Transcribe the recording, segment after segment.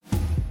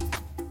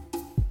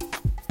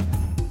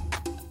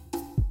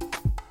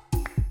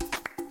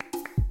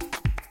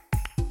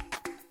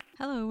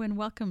Hello and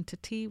welcome to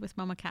Tea with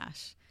Mama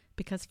Cash,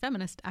 because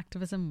feminist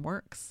activism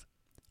works.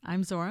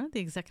 I'm Zora,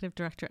 the executive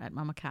director at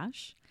Mama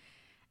Cash,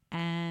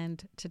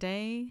 and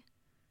today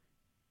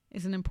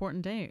is an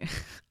important day.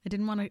 I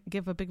didn't want to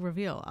give a big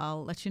reveal.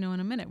 I'll let you know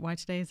in a minute why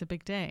today is a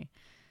big day.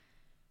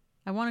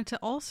 I wanted to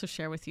also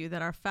share with you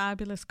that our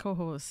fabulous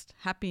co-host,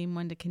 Happy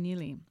Mwende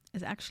Kenyili,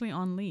 is actually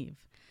on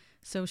leave.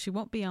 So she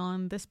won't be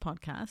on this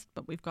podcast,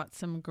 but we've got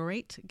some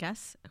great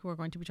guests who are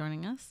going to be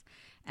joining us.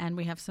 And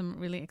we have some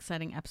really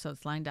exciting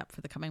episodes lined up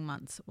for the coming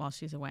months while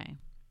she's away.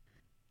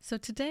 So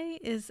today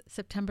is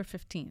September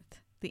 15th,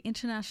 the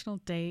International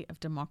Day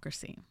of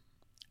Democracy.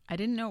 I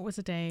didn't know it was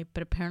a day,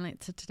 but apparently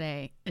it's a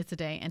day,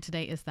 and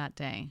today is that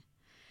day.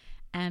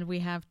 And we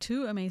have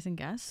two amazing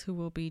guests who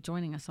will be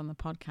joining us on the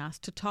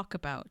podcast to talk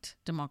about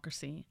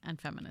democracy and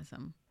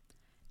feminism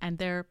and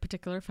their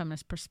particular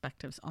feminist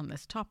perspectives on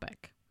this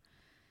topic.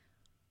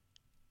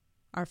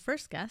 Our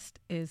first guest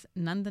is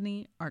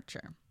Nandini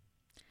Archer.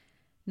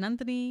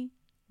 Nandini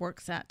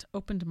works at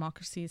Open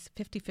Democracy's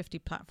 50/50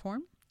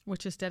 platform,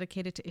 which is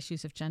dedicated to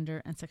issues of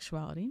gender and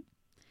sexuality.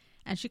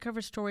 And she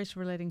covers stories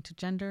relating to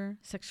gender,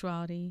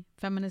 sexuality,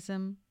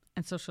 feminism,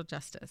 and social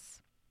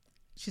justice.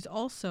 She's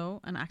also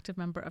an active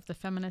member of the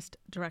feminist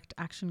direct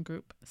action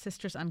group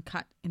Sisters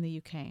Uncut in the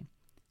UK,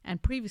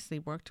 and previously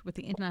worked with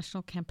the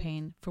International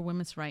Campaign for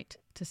Women's Right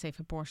to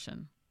Safe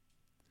Abortion.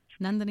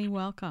 Nandini,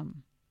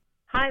 welcome.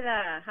 Hi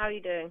there. How are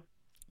you doing?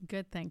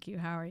 Good, thank you.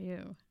 How are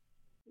you?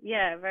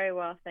 Yeah, very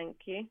well, thank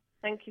you.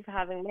 Thank you for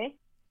having me.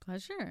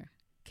 Pleasure.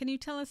 Can you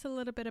tell us a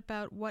little bit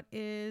about what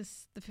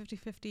is the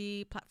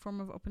 50/50 platform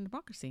of Open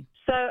Democracy?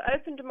 So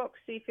Open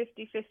Democracy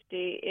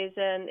 50/50 is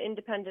an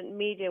independent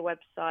media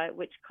website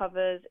which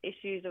covers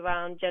issues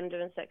around gender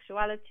and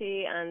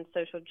sexuality and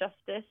social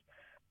justice.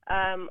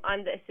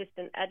 I'm the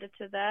assistant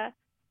editor there.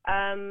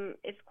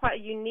 It's quite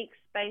a unique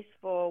space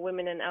for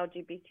women and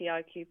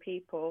LGBTIQ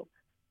people.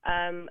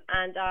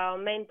 And our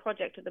main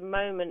project at the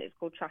moment is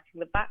called Tracking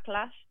the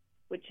Backlash,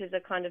 which is a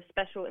kind of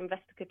special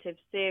investigative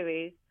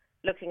series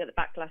looking at the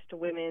backlash to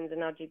women's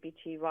and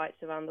LGBT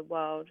rights around the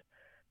world.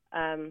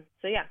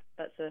 So yeah,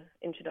 that's an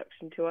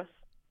introduction to us.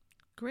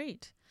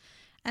 Great.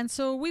 And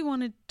so we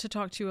wanted to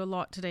talk to you a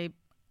lot today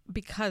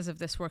because of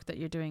this work that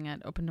you're doing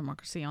at Open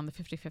Democracy on the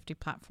 50/50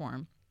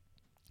 platform,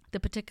 the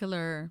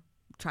particular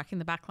Tracking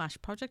the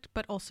Backlash project,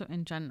 but also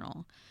in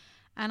general.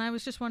 And I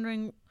was just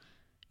wondering,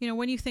 you know,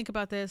 when you think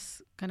about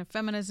this kind of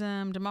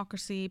feminism,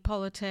 democracy,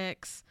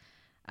 politics,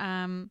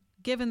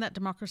 given that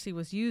democracy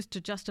was used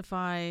to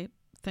justify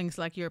things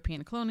like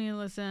European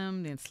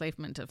colonialism, the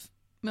enslavement of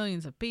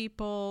millions of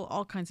people,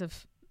 all kinds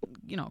of,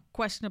 you know,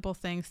 questionable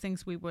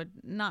things we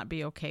would not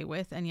be okay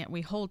with, and yet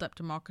we hold up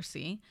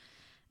democracy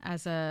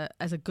as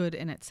a good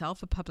in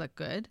itself, a public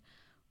good.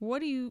 What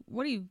do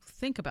you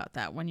think about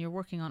that when you're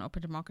working on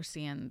Open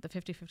Democracy and the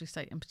 50/50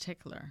 site in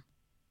particular?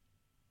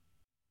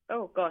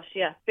 Oh gosh,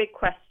 yeah, big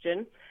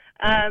question.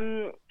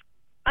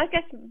 I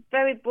guess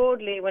very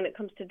broadly, when it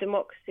comes to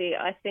democracy,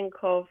 I think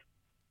of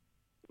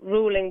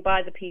ruling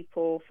by the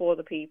people, for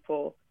the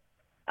people.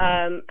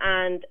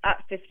 And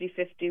at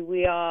 50/50,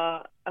 we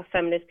are a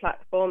feminist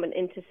platform, an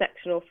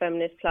intersectional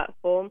feminist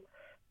platform.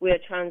 We are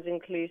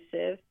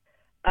trans-inclusive.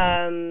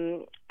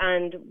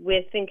 And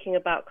we're thinking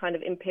about kind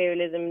of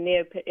imperialism,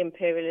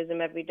 neo-imperialism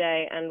every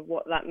day and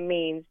what that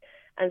means.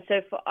 And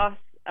so for us,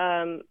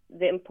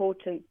 the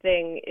important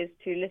thing is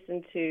to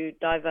listen to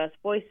diverse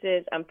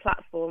voices and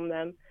platform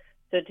them,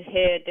 so to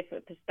hear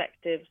different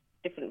perspectives,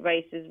 different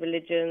races,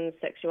 religions,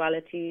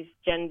 sexualities,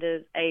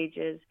 genders,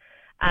 ages,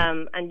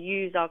 and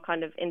use our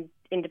kind of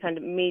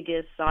independent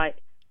media site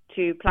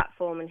to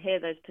platform and hear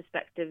those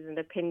perspectives and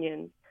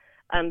opinions,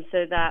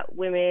 so that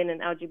women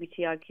and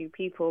LGBTIQ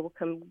people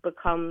can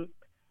become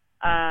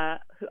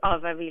who are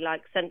very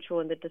central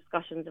in the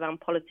discussions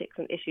around politics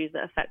and issues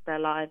that affect their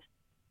lives.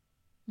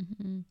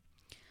 Mm-hmm.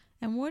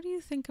 And what do you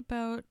think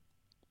about,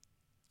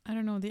 I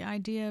don't know, the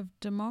idea of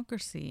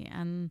democracy?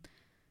 And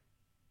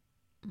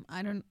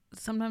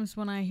sometimes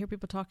when I hear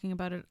people talking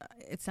about it,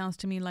 it sounds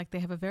to me like they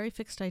have a very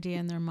fixed idea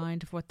in their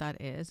mind of what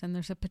that is. And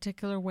there's a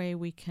particular way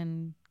we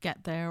can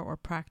get there or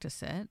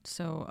practice it.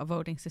 So a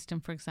voting system,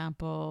 for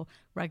example,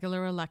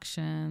 regular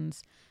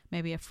elections,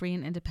 maybe a free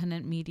and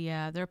independent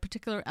media. There are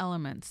particular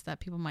elements that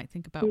people might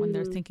think about when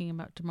they're thinking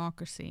about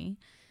democracy.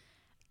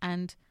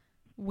 And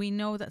we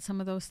know that some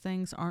of those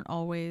things aren't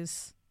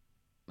always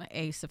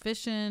A,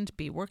 sufficient,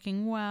 B,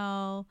 working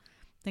well,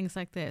 things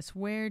like this.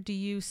 Where do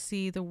you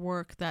see the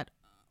work that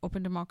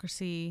Open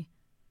Democracy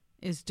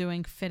is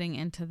doing fitting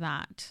into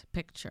that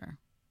picture?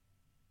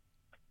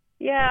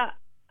 Yeah,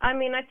 I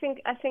mean, I think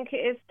it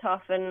is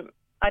tough, and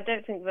I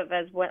don't think that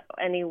there's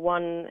any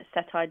one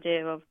set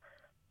idea of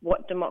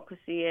what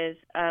democracy is.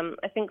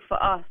 I think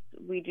for us,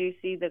 we do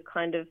see the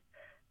kind of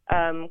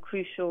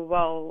crucial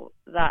role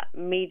that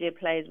media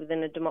plays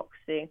within a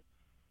democracy,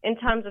 in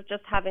terms of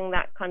just having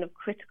that kind of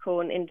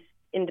critical and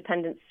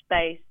independent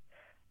space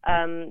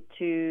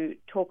to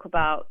talk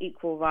about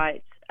equal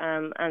rights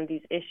and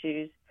these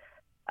issues.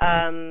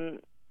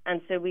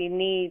 And so we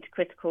need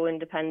critical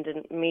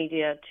independent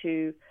media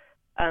to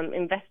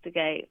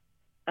investigate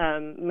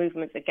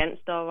movements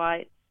against our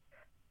rights.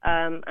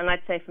 And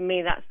I'd say for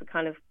me, that's the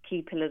kind of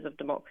key pillars of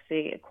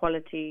democracy: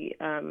 equality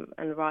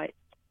and rights.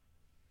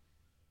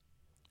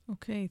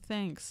 Okay,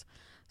 thanks.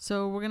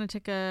 So we're going to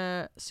take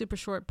a super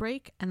short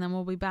break, and then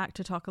we'll be back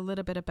to talk a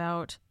little bit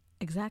about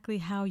exactly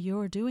how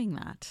you're doing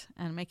that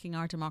and making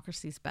our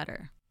democracies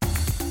better.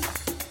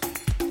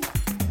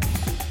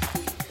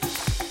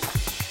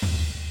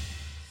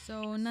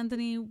 So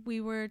Nandini,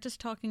 we were just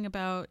talking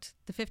about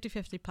the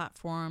 50/50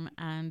 platform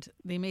and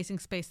the amazing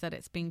space that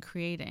it's been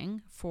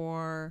creating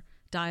for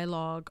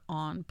dialogue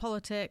on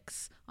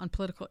politics, on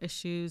political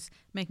issues,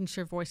 making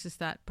sure voices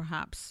that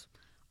perhaps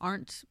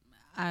aren't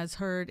as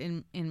heard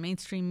in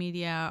mainstream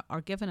media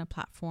are given a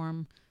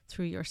platform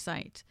through your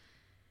site.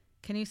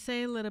 Can you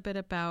say a little bit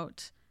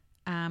about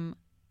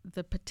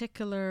the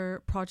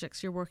particular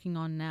projects you're working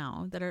on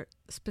now that are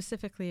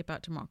specifically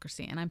about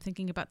democracy? And I'm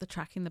thinking about the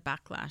Tracking the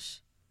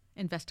Backlash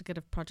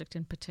investigative project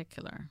in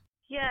particular.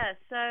 Yeah,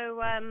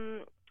 so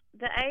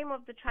the aim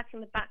of the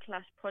Tracking the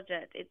Backlash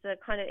project, it's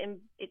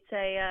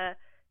a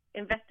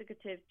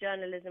investigative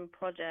journalism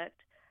project,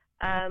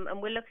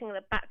 and we're looking at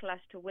the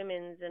backlash to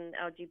women's and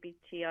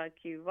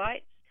LGBTIQ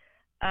rights.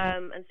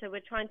 And so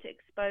we're trying to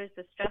expose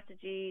the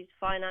strategies,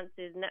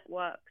 finances,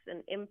 networks,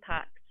 and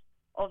impacts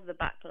of the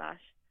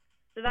backlash.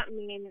 So that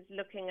means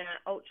looking at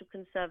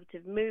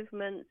ultra-conservative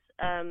movements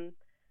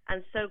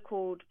and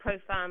so-called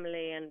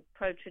pro-family and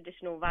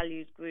pro-traditional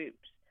values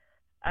groups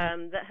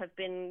that have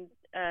been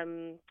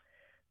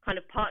kind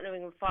of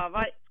partnering with far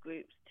rights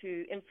groups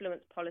to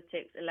influence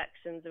politics,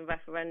 elections, and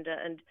referenda,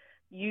 and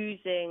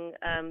using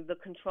the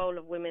control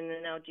of women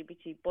and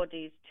LGBT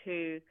bodies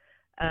to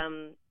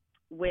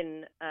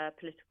win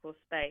political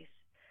space.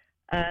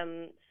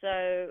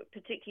 So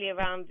particularly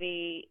around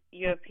the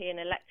European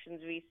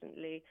elections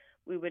recently,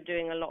 we were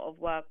doing a lot of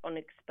work on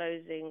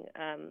exposing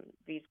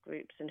these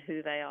groups and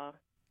who they are.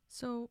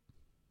 So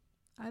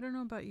I don't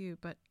know about you,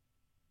 but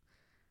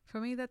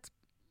for me that's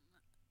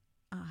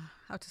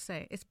how to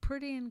say, it's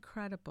pretty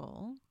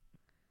incredible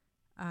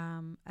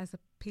as a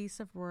piece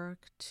of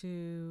work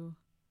to,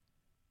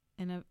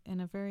 in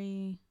a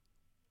very,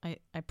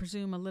 I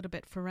presume a little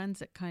bit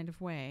forensic kind of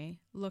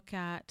way, look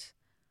at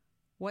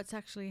what's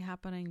actually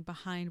happening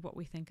behind what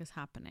we think is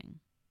happening.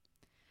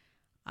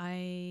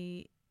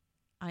 I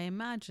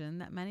imagine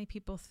that many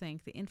people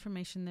think the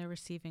information they're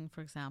receiving,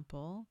 for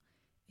example,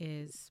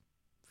 is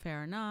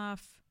fair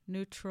enough,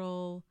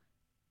 neutral,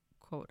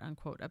 quote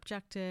unquote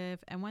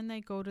objective, and when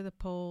they go to the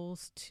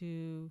polls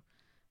to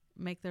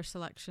make their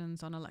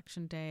selections on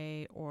election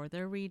day, or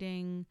they're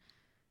reading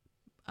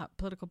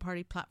political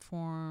party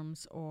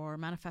platforms or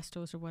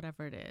manifestos or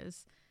whatever it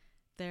is,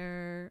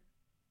 they're,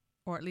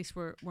 or at least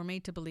we're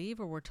made to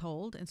believe, or we're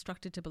told,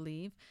 instructed to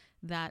believe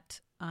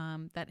that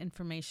that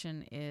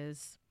information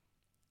is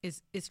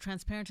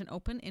transparent and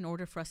open in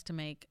order for us to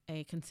make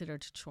a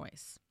considered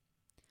choice.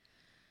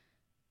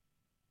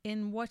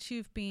 In what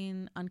you've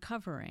been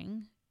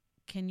uncovering,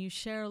 can you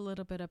share a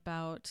little bit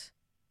about,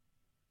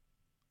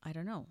 I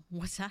don't know,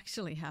 what's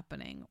actually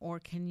happening? Or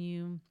can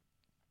you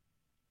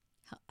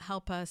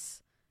help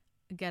us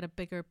get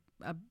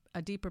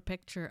a deeper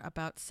picture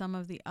about some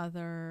of the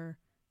other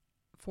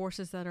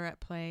forces that are at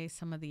play,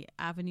 some of the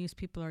avenues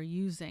people are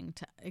using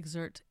to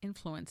exert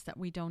influence that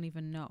we don't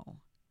even know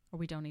or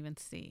we don't even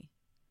see?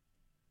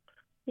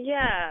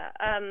 Yeah,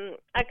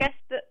 I guess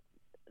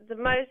the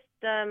most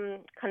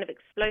kind of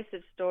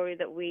explosive story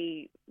that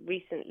we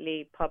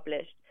recently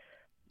published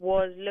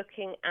was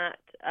looking at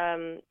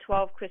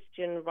 12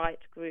 Christian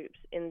rights groups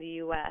in the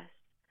US.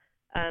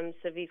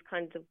 So these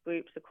kinds of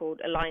groups are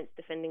called Alliance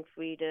Defending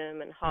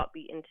Freedom and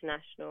Heartbeat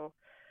International.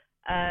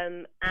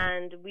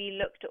 And we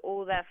looked at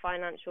all their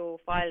financial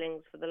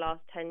filings for the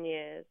last 10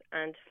 years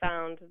and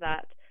found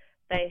that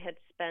they had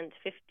spent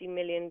 $50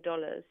 million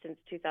since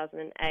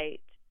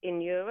 2008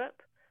 in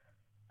Europe.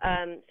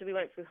 So we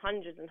went through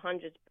hundreds and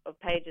hundreds of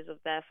pages of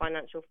their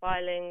financial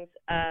filings.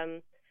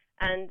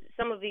 And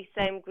some of these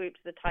same groups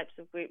are the types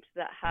of groups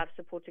that have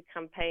supported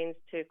campaigns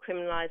to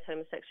criminalize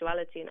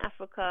homosexuality in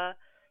Africa,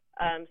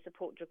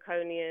 support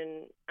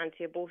draconian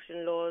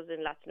anti-abortion laws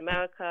in Latin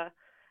America.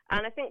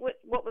 And I think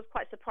what was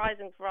quite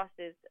surprising for us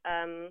is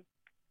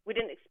we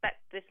didn't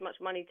expect this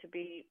much money to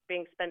be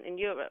being spent in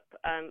Europe.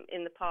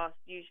 In the past,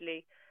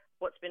 usually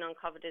what's been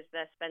uncovered is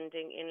their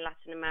spending in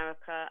Latin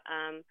America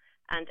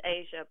and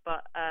Asia.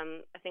 But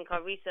I think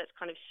our research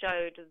kind of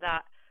showed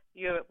that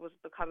Europe was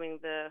becoming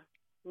the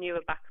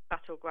newer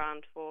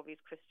battleground for these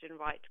Christian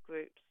right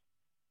groups.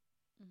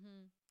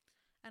 Mm-hmm.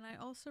 And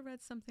I also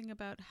read something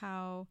about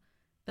how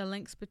the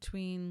links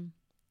between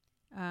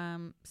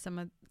some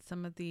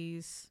of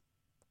these,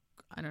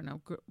 I don't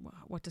know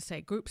what to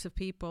say, groups of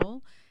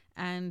people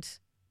and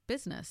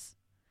business.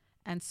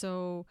 And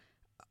so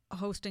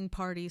hosting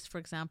parties, for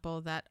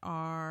example, that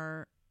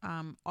are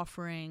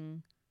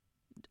offering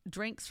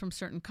drinks from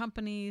certain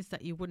companies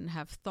that you wouldn't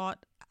have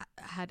thought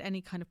had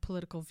any kind of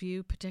political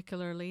view,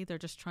 particularly. They're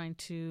just trying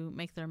to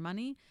make their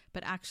money,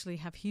 but actually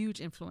have huge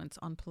influence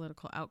on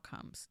political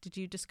outcomes. Did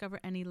you discover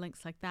any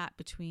links like that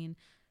between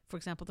for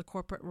example, the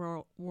corporate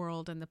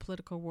world and the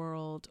political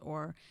world,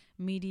 or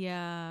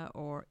media,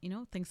 or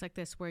things like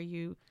this, where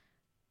you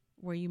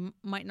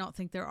might not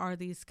think there are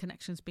these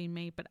connections being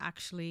made, but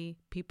actually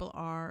people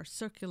are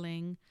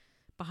circling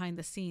behind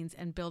the scenes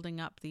and building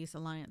up these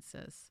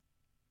alliances.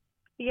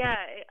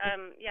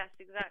 Yes,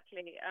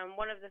 exactly.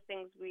 One of the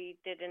things we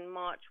did in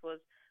March was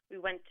we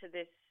went to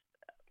this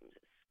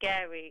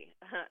scary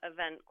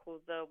event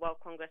called the World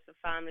Congress of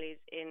Families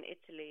in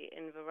Italy,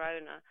 in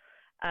Verona.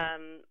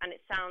 And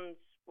it sounds,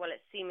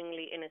 it's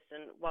seemingly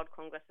innocent, World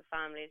Congress of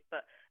Families,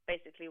 but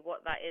basically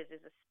what that is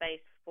a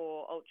space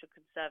for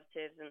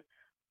ultra-conservatives and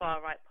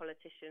far-right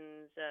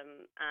politicians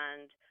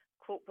and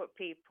corporate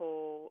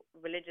people,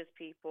 religious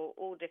people,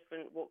 all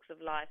different walks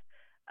of life,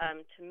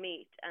 to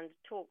meet and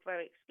talk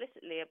very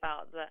explicitly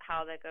about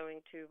how they're going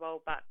to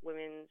roll back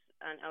women's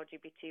and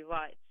LGBT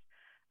rights.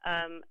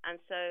 And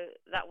so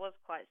that was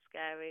quite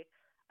scary.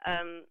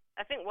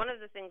 I think one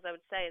of the things I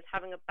would say is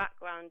having a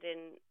background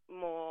in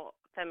more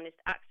feminist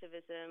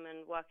activism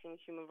and working in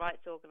human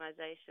rights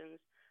organizations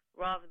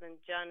rather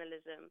than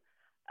journalism.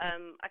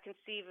 I can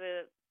see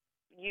the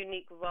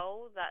unique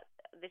role that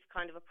this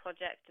kind of a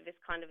project, this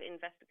kind of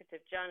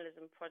investigative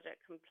journalism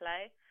project can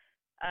play.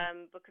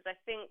 Because I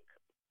think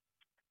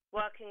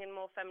working in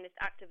more feminist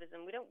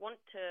activism, we don't want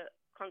to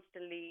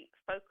constantly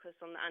focus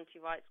on the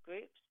anti-rights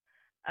groups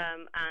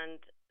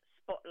and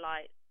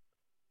spotlight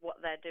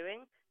what they're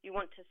doing. You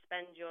want to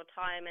spend your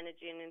time,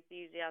 energy, and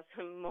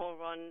enthusiasm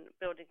more on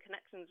building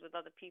connections with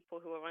other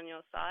people who are on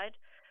your side.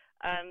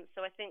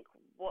 So I think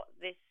what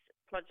this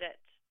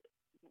project,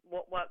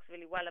 what works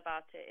really well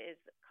about it, is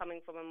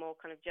coming from a more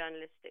kind of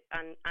journalistic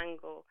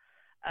angle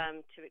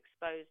to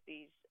expose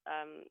these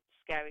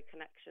scary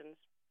connections.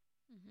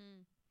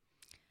 Mm-hmm.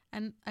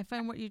 And I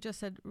find what you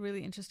just said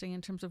really interesting in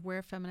terms of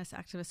where feminist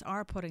activists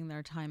are putting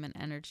their time and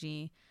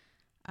energy,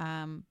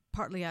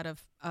 partly out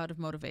of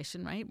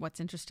motivation, right? What's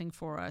interesting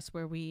for us,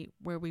 where we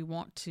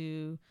want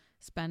to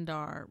spend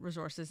our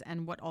resources,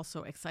 and what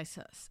also excites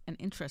us and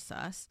interests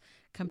us,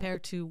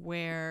 compared to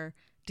where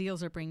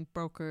deals are being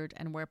brokered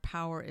and where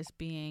power is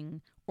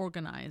being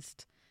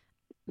organized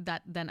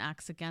that then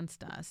acts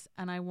against us.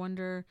 And I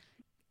wonder,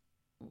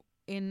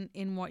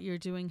 in what you're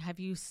doing, have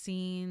you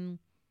seen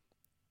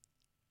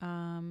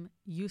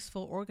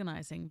useful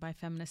organizing by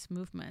feminist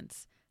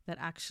movements that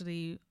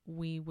actually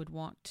we would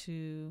want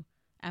to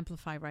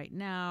amplify right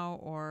now,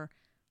 or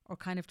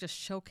kind of just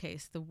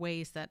showcase the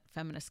ways that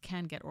feminists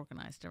can get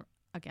organized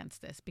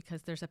against this?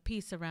 Because there's a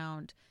piece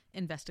around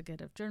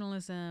investigative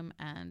journalism,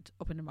 and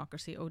Open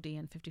Democracy, OD,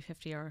 and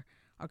 50/50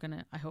 are going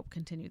to, I hope,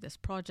 continue this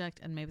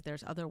project, and maybe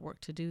there's other work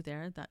to do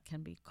there that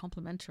can be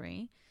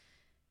complementary.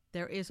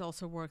 There is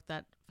also work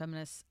that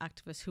feminist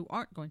activists who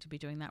aren't going to be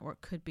doing that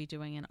work could be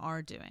doing and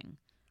are doing.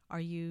 Are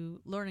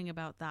you learning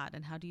about that,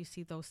 and how do you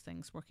see those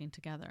things working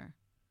together?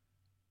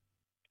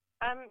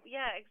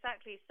 Yeah,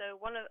 exactly. So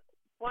one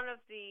of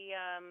the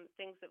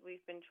things that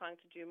we've been trying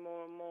to do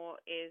more and more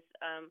is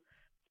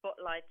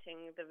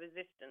spotlighting the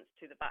resistance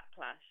to the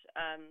backlash.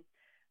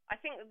 I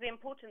think the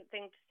important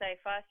thing to say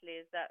firstly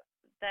is that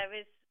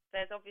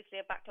there's obviously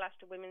a backlash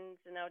to women's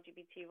and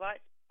LGBT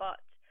rights, but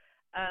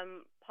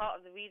part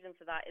of the reason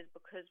for that is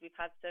because we've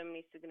had so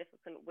many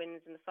significant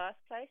wins in the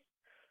first place.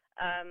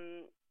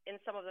 In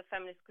some of the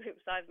feminist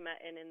groups I've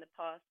met in the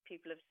past,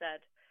 people have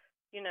said,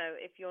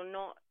 if you're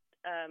not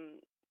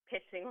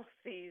pissing off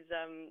these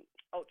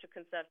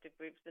ultra-conservative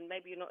groups, then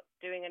maybe you're not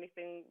doing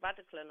anything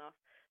radical enough.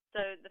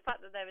 So the fact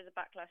that there is a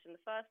backlash in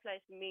the first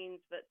place means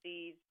that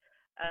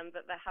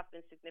that there have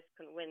been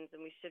significant wins,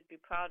 and we should be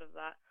proud of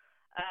that.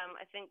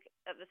 I think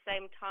at the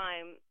same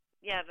time,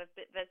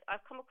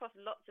 I've come across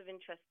lots of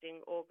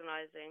interesting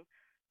organizing,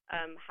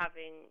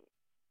 having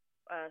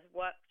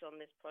worked on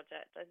this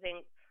project. I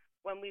think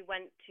when we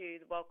went to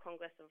the World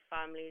Congress of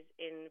Families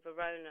in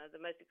Verona,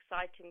 the most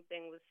exciting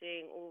thing was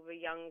seeing all the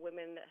young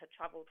women that had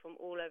traveled from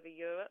all over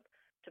Europe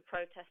to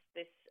protest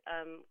this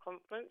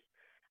conference.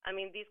 I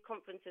mean, these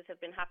conferences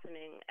have been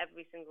happening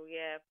every single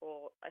year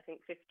for, I think,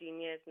 15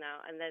 years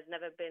now, and there's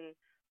never been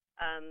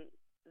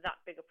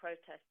that big a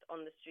protest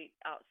on the street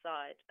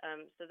outside.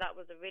 So that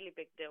was a really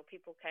big deal.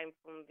 People came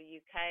from the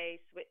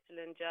UK,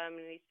 Switzerland,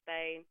 Germany,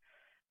 Spain,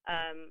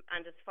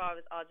 and as far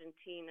as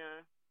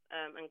Argentina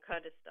and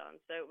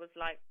Kurdistan. So it was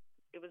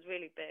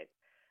really big.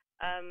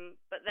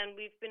 But then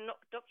we've been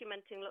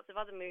documenting lots of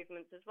other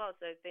movements as well.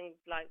 So things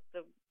like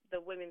the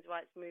women's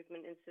rights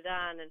movement in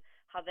Sudan, and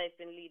how they've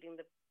been leading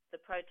the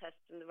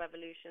protests and the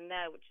revolution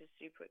there, which is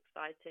super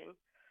exciting.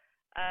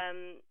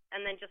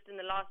 And then just in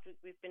the last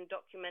week, we've been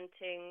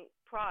documenting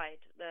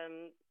Pride.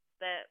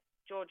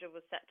 Georgia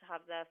was set to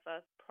have their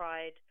first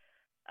Pride,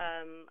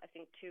 I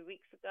think 2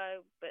 weeks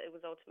ago, but it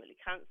was ultimately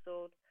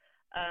cancelled.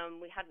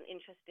 We had an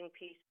interesting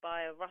piece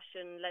by a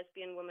Russian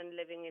lesbian woman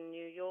living in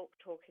New York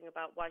talking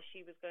about why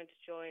she was going to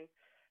join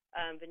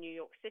the New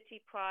York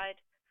City Pride.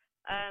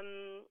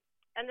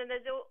 And then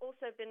there's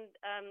also been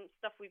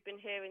stuff we've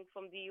been hearing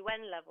from the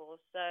UN level.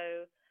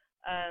 So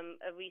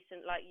a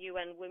recent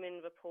UN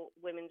women's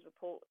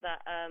report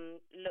that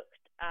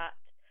looked at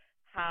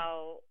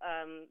how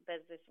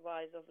there's this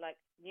rise of like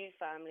new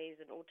families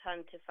and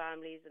alternative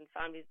families and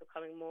families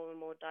becoming more and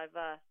more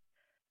diverse.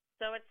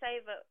 So I'd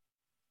say that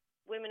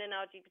women in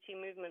LGBT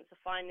movements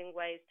are finding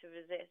ways to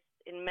resist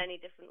in many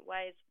different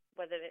ways,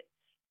 whether it's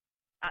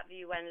at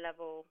the UN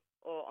level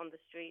or on the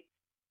streets.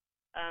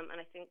 And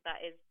I think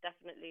that is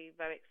definitely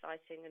very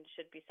exciting and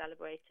should be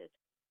celebrated.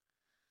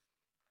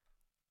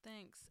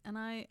 Thanks. And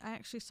I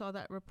actually saw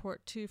that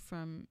report too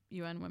from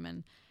UN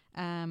Women.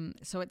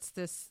 So it's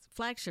this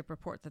flagship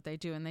report that they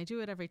do, and they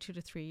do it every 2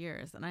 to 3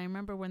 years. And I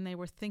remember when they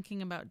were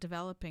thinking about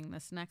developing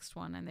this next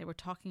one, and they were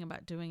talking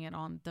about doing it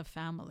on the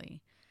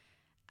family.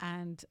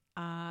 And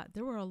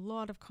there were a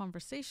lot of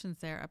conversations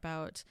there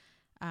about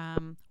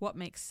what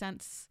makes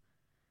sense.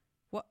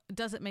 What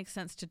does it make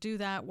sense to do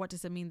that? What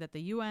does it mean that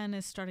the UN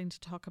is starting to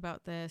talk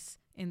about this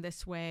in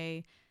this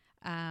way?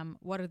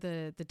 What are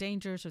the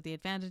dangers or the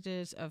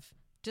advantages of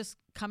just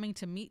coming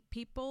to meet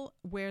people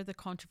where the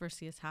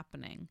controversy is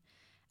happening?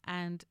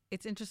 And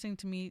it's interesting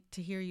to me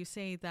to hear you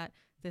say that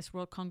this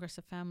World Congress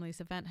of Families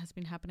event has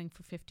been happening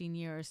for 15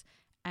 years,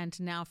 and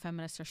now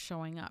feminists are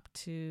showing up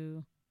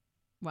to,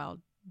 well,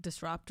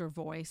 disrupt or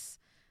voice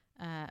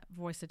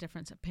a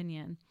different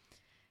opinion.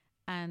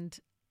 And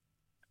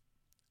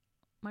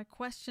my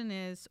question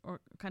is, or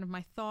kind of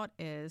my thought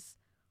is,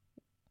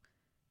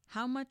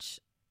 how much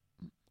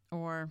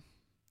or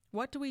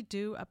what do we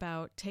do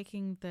about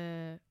taking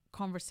the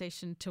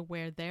conversation to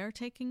where they're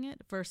taking it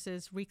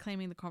versus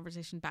reclaiming the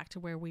conversation back to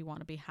where we want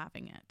to be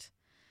having it?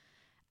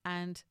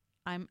 And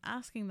I'm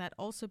asking that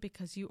also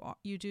because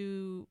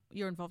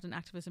you're involved in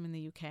activism in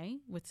the UK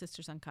with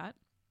Sisters Uncut,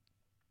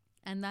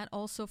 and that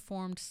also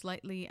formed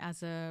slightly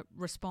as a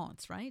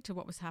response, right, to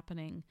what was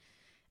happening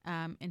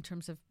in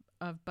terms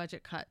of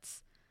budget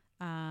cuts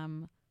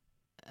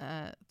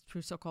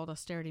through so-called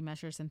austerity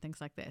measures and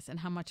things like this, and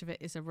how much of it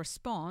is a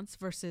response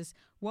versus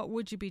what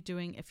would you be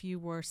doing if you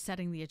were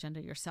setting the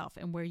agenda yourself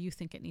and where you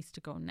think it needs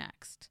to go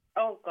next?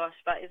 Oh gosh,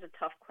 that is a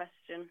tough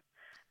question.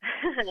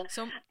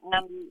 So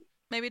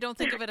maybe don't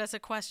think of it as a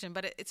question,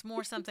 but it's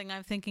more something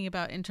I'm thinking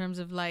about in terms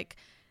of like,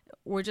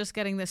 we're just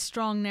getting this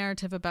strong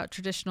narrative about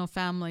traditional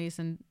families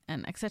and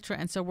et cetera.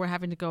 And so we're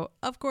having to go,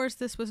 of course,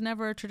 this was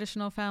never a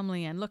traditional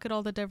family, and look at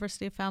all the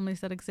diversity of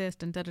families that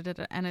exist, and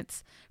da-da-da-da. And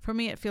it's, for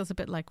me, it feels a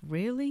bit like,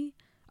 really?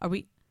 Are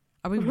we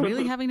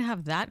really having to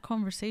have that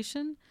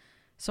conversation?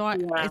 So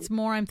it's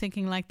more, I'm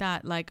thinking like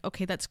that, like,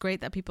 okay, that's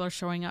great that people are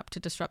showing up to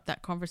disrupt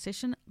that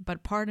conversation.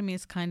 But part of me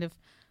is kind of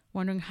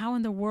wondering, how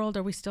in the world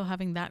are we still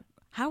having that?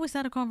 How is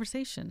that a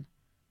conversation?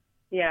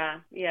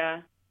 Yeah.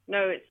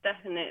 No, it's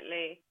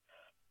definitely...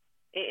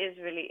 It is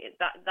really,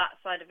 that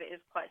side of it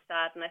is quite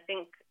sad. And I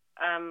think,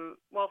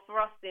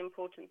 for us, the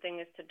important thing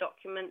is to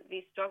document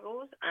these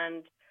struggles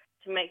and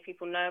to make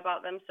people know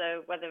about them.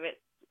 So whether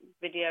it's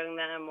videoing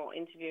them or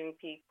interviewing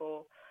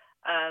people,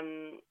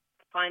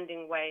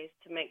 finding ways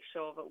to make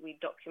sure that we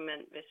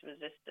document this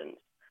resistance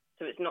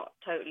so it's not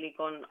totally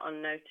gone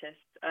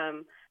unnoticed.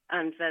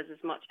 And there's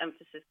as much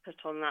emphasis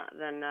put on that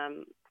than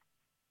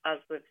as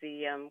with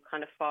the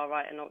kind of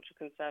far-right and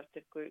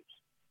ultra-conservative groups.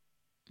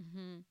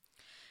 Mm-hmm.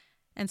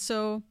 And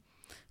so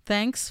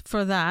thanks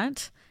for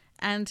that.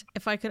 And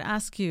if I could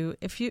ask you,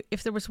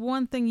 if there was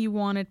one thing you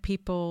wanted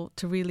people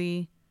to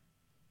really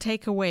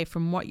take away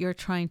from what you're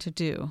trying to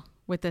do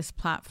with this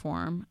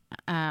platform,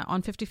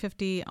 on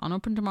 50/50, on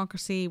Open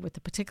Democracy, with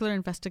the particular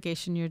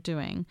investigation you're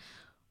doing,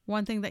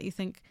 one thing that you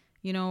think,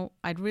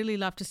 I'd really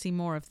love to see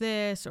more of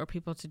this or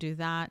people to do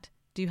that.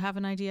 Do you have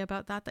an idea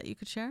about that you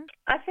could share?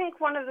 I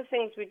think one of the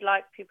things we'd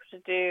like people to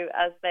do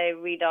as they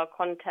read our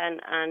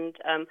content and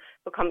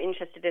become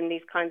interested in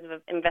these kinds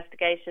of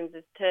investigations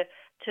is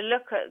to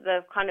look at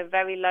the kind of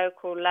very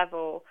local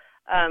level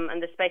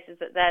and the spaces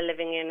that they're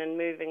living in and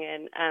moving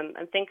in,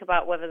 and think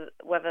about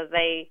whether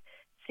they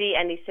see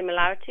any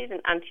similarities in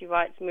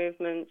anti-rights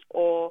movements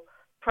or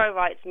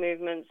pro-rights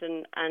movements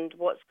and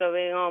what's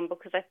going on.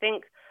 Because I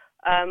think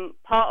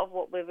part of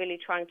what we're really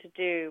trying to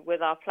do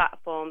with our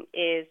platform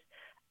is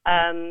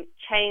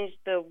change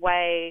the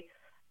way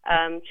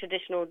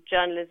traditional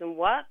journalism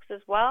works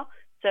as well.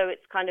 So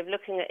it's kind of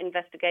looking at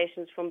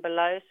investigations from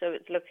below. So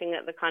it's looking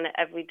at the kind of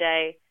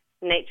everyday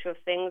nature of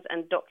things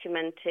and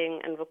documenting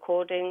and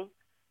recording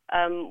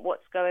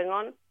what's going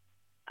on.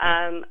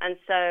 And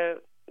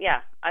so,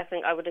 I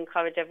think I would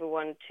encourage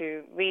everyone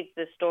to read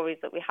the stories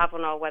that we have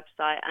on our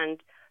website.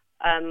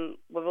 And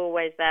we're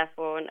always there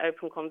for an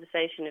open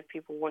conversation if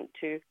people want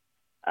to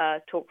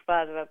talk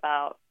further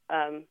about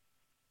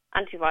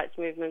anti-rights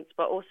movements,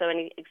 but also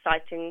any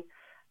exciting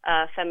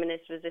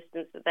feminist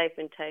resistance that they've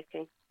been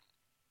taking.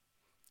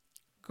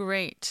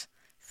 Great.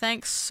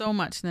 Thanks so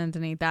much,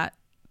 Nandini.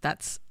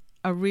 That's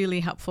a really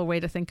helpful way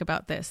to think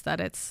about this, that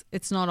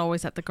it's not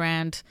always at the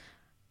grand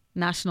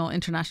national,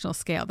 international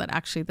scale, that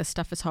actually this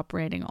stuff is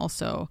operating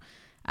also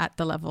at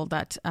the level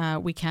that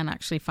we can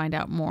actually find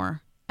out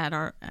more at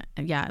our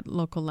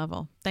local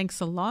level. Thanks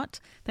a lot.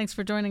 Thanks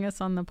for joining us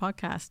on the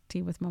podcast,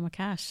 Tea with Mama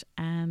Cash,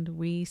 and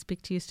we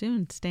speak to you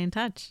soon. Stay in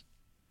touch.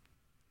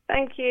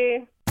 Thank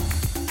you.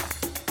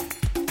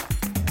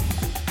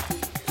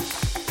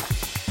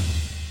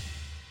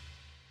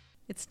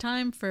 It's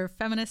time for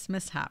feminist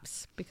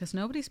mishaps, because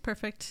nobody's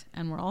perfect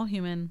and we're all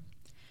human.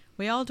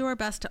 We all do our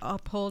best to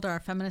uphold our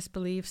feminist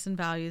beliefs and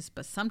values,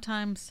 but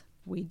sometimes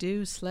we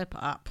do slip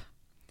up.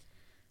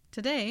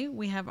 Today,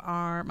 we have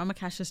our Mama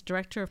Cash's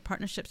Director of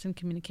Partnerships and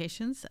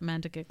Communications,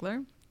 Amanda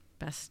Gigler.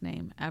 Best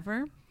name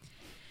ever.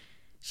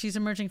 She's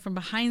emerging from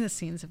behind the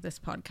scenes of this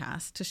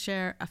podcast to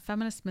share a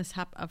feminist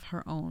mishap of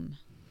her own.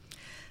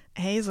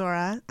 Hey,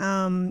 Zora.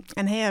 And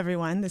hey,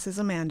 everyone. This is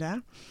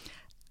Amanda.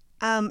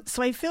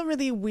 So I feel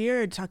really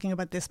weird talking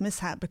about this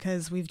mishap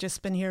because we've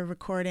just been here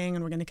recording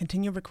and we're going to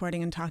continue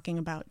recording and talking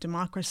about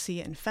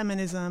democracy and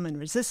feminism and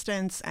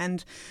resistance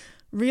and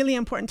really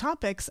important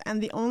topics.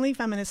 And the only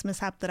feminist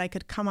mishap that I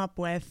could come up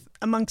with,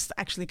 amongst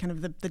actually kind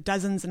of the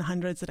dozens and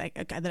hundreds that I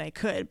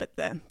could, but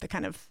the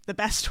kind of the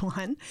best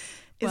one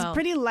is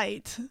pretty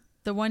light.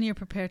 The one you're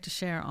prepared to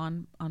share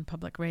on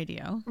public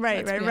radio.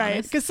 Right.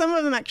 Because some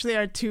of them actually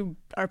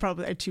are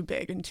probably too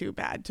big and too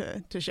bad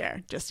to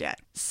share just yet.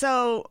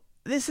 So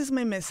this is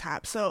my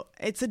mishap. So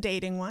it's a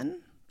dating one,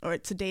 or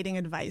it's a dating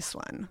advice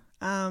one.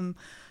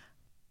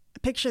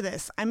 Picture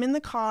this. I'm in the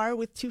car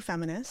with two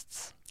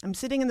feminists. I'm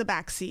sitting in the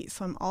back seat,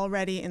 so I'm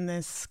already in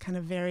this kind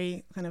of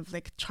very kind of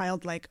like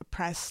childlike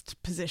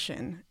oppressed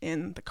position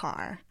in the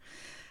car.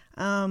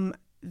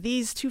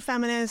 These two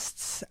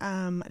feminists,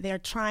 they're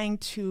trying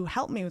to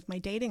help me with my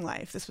dating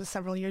life. This was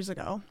several years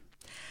ago.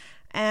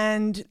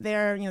 And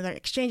they're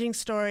exchanging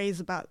stories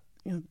about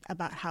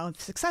how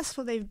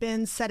successful they've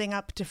been setting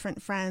up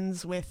different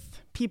friends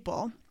with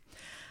people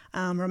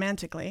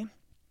romantically.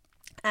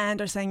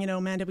 And are saying,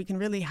 Amanda, we can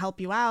really help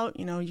you out.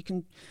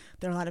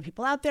 There are a lot of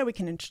people out there. We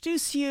can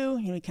introduce you.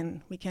 We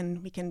can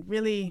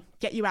really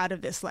get you out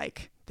of this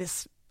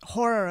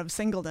horror of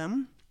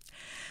singledom.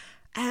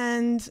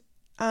 And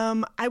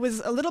I was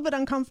a little bit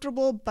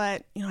uncomfortable,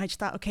 but I just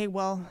thought, okay,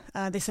 well,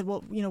 they said,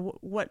 well,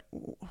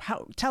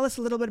 tell us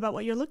a little bit about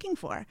what you're looking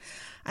for.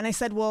 And I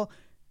said, well,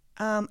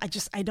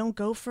 I don't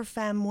go for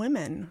femme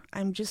women.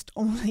 I'm just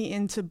only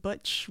into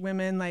butch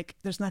women. Like,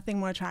 there's nothing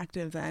more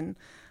attractive than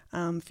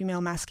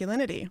female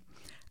masculinity.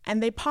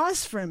 And they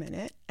pause for a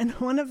minute, and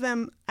one of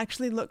them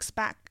actually looks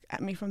back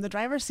at me from the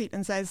driver's seat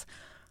and says,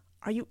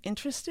 "Are you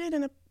interested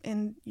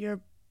in your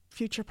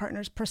future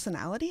partner's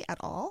personality at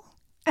all?"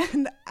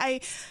 And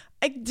I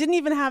didn't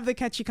even have the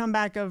catchy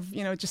comeback of,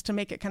 just to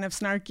make it kind of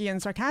snarky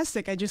and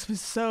sarcastic. I just was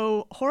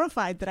so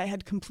horrified that I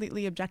had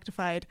completely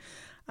objectified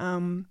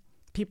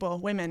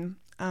women,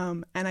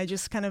 and I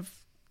just kind of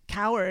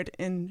cowered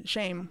in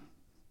shame.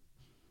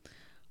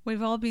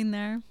 We've all been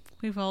there.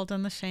 We've all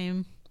done the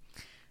shame.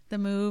 The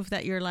move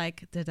that you're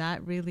like, did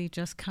that really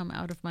just come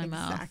out of my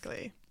mouth?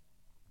 Exactly.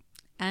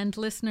 And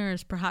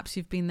listeners, perhaps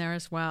you've been there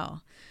as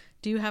well.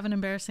 Do you have an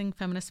embarrassing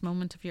feminist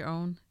moment of your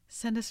own?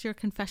 Send us your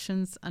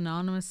confessions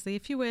anonymously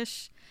if you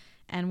wish,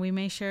 and we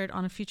may share it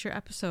on a future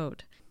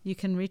episode. You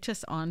can reach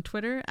us on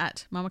Twitter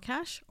at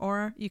MamaCash,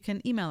 or you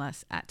can email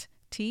us at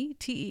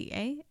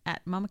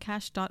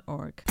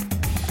tea@mamacash.org.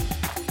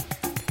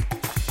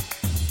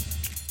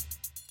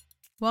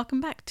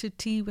 Welcome back to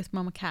Tea with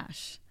Mama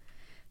Cash.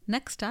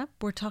 Next up,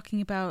 we're talking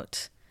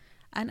about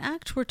an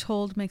act we're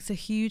told makes a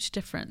huge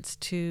difference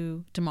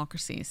to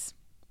democracies.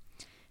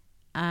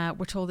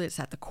 We're told it's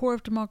at the core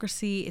of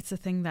democracy. It's a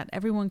thing that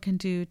everyone can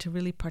do to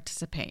really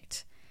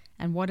participate.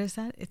 And what is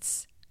that?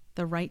 It's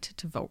the right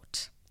to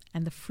vote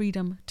and the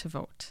freedom to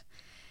vote.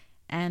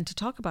 And to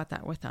talk about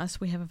that with us,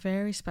 we have a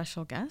very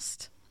special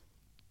guest,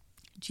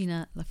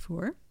 Gina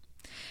Laffour,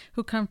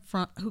 who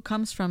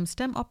comes from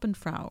Stem Op een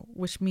Vrouw,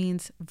 which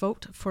means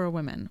Vote for a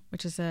Woman,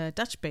 which is a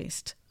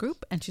Dutch-based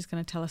group, and she's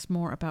going to tell us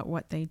more about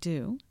what they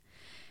do.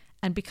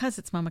 And because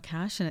it's Mama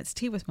Cash and it's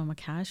Tea with Mama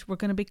Cash, we're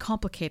going to be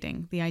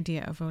complicating the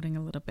idea of voting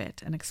a little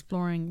bit and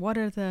exploring what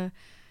are the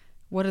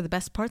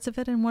best parts of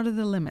it and what are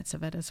the limits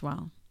of it as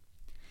well.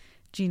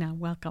 Gina,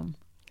 welcome.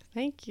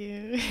 Thank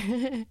you.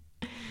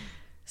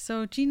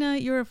 So Gina,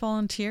 you're a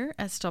volunteer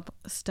at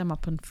Stem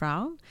Op een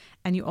Vrouw,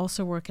 and you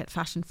also work at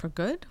Fashion for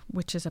Good,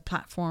 which is a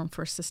platform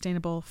for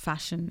sustainable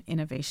fashion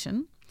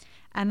innovation.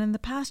 And in the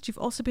past, you've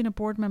also been a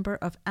board member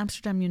of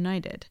Amsterdam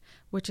United,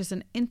 which is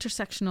an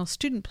intersectional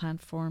student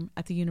platform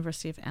at the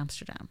University of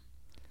Amsterdam.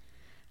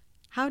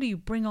 How do you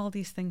bring all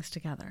these things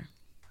together?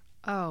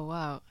 Oh,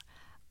 wow.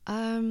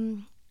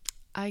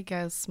 I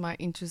guess my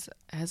interest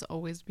has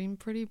always been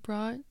pretty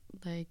broad.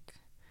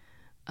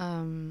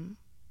 I'm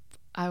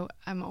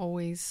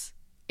always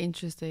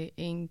interested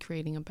in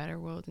creating a better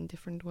world in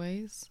different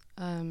ways.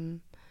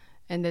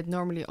 And that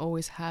normally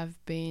always have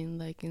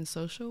been in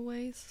social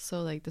ways.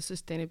 So the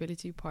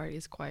sustainability part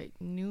is quite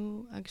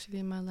new actually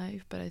in my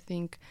life. But I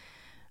think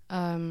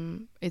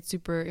it's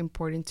super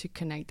important to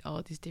connect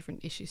all these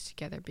different issues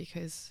together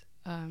because,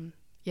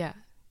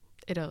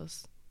 it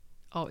is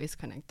always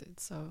connected.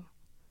 So,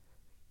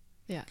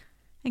 yeah.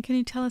 And can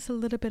you tell us a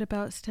little bit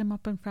about Stem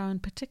Op een Vrouw in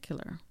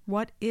particular?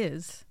 What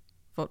is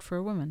Vote for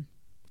a Woman?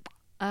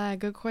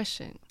 Good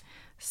question.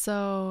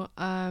 So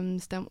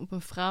Stem Op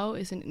een Vrouw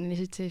is an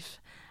initiative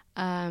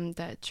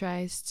that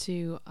tries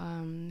to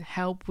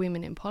help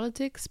women in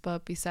politics,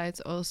 but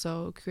besides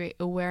also create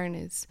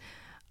awareness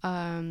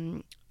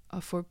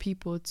for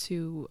people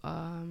to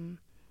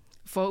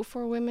vote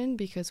for women,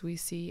 because we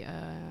see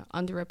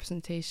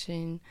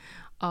underrepresentation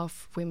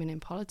of women in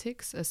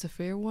politics, a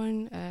severe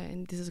one,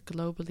 and this is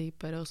globally,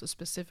 but also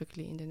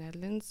specifically in the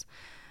Netherlands.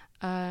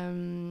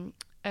 And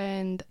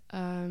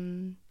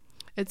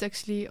it's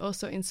actually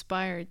also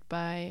inspired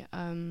by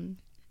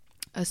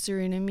a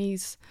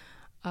Surinamese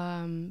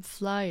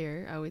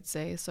flyer, I would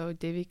say. So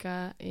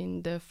Devika,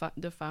 in the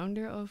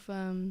founder of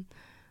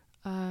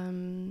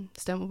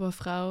Stem op een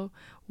Vrouw,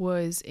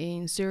 was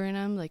in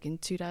Suriname like in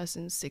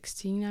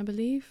 2016, I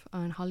believe,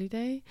 on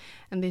holiday,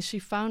 and then she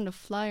found a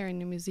flyer in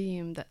the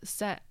museum that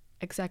said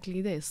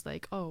exactly this,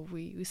 like, oh,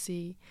 we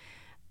see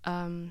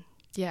a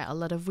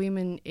lot of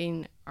women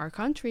in our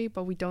country,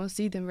 but we don't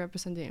see them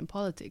represented in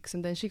politics.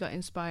 And then she got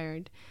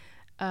inspired.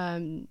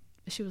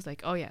 She was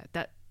like, oh yeah,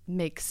 that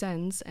makes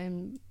sense,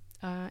 and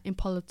in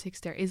politics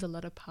there is a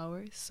lot of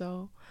power,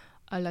 so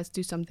let's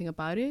do something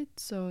about it.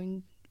 So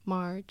in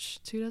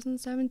March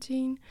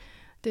 2017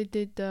 they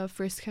did the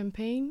first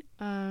campaign,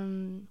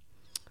 and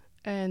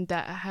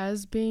that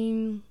has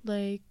been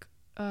like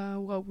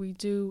what we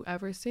do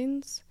ever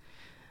since.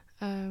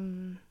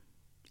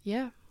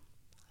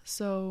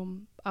 So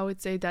I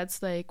would say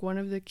that's like one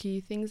of the key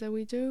things that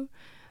we do,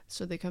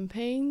 so the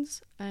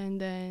campaigns.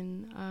 And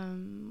then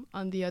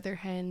on the other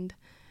hand,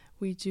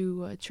 we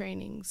do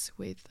trainings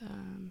with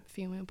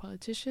female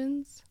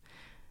politicians.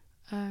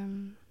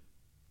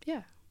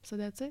 So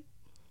that's it.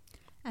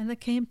 And the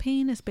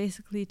campaign is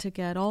basically to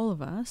get all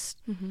of us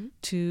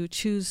to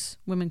choose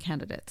women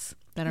candidates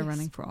that are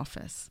running for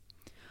office.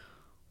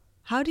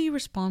 How do you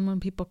respond when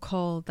people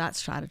call that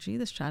strategy,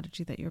 the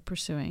strategy that you're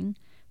pursuing,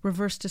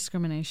 reverse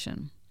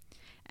discrimination,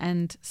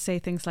 and say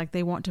things like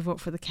they want to vote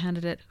for the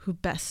candidate who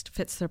best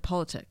fits their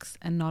politics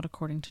and not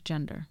according to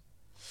gender?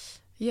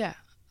 Yeah,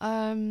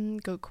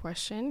 good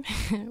question.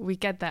 We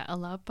get that a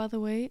lot, by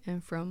the way,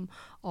 and from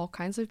all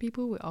kinds of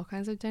people with all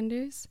kinds of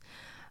genders.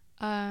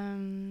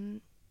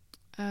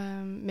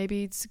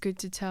 Maybe it's good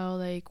to tell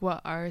like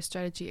what our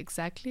strategy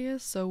exactly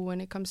is. So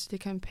when it comes to the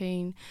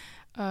campaign,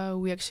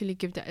 we actually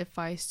give the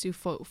advice to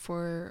vote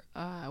for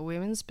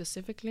women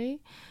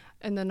specifically,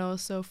 and then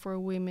also for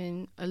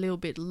women a little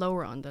bit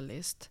lower on the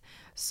list.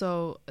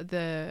 So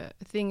the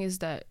thing is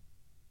that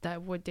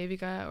what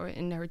Devika or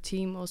in her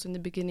team also in the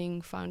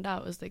beginning found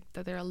out is like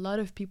that there are a lot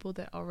of people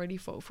that already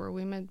vote for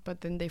women,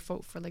 but then they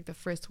vote for like the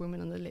first women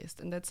on the list,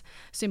 and that's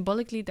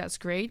symbolically that's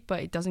great, but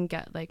it doesn't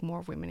get like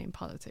more women in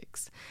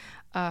politics.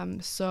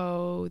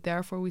 So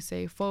therefore we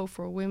say vote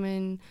for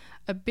women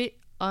a bit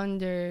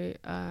under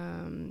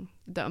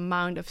the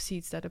amount of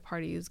seats that a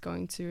party is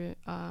going to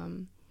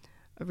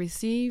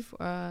receive,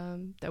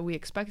 that we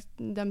expect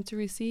them to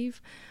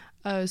receive,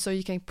 so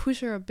you can push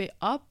her a bit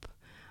up.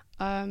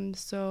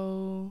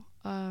 The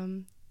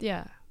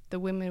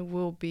women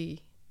will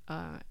be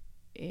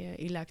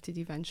elected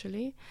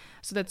eventually.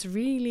 So that's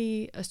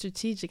really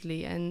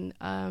strategically. And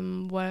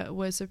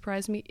what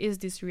surprised me is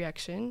this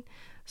reaction.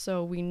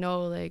 So we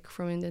know, like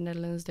from in the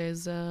Netherlands,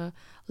 there's a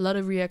lot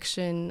of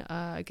reaction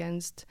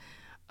against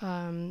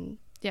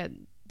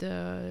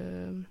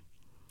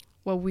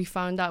what we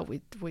found out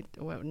with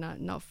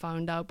not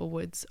found out, but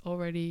what's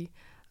already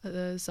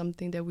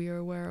something that we are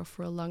aware of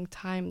for a long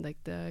time, like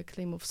the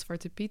claim of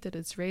Zwarte Piet that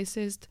it's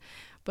racist,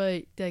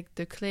 but like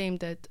the claim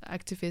that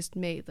activists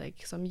made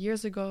like some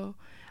years ago,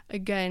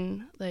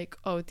 again, like,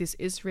 oh, this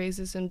is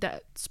racist, and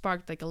that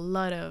sparked like a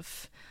lot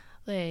of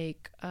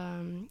like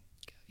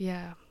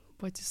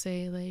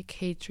like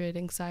hatred,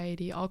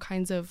 anxiety, all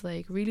kinds of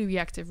like really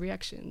reactive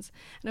reactions.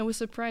 And I was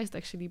surprised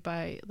actually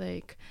by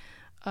like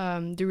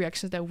the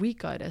reactions that we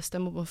got as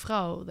Stem op een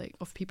Vrouw, like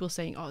of people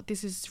saying, oh,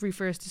 this is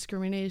reverse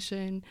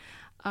discrimination,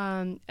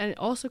 and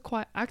also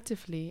quite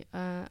actively.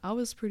 I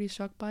was pretty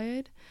shocked by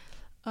it.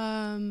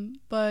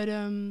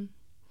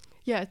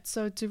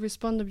 So to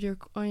respond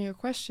on your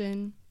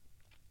question,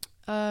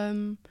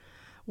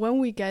 when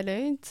we get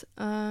it,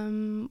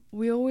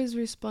 we always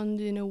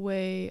respond in a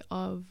way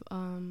of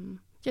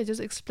just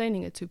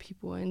explaining it to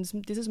people. And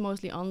this is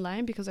mostly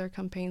online because our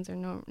campaigns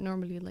are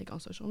normally like on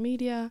social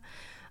media.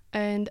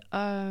 And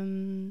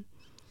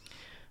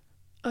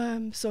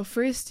so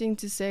first thing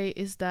to say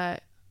is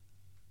that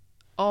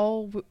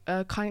all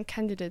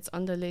candidates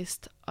on the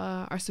list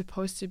are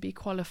supposed to be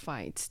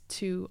qualified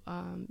to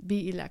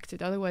be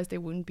elected. Otherwise, they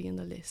wouldn't be on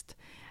the list.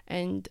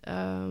 And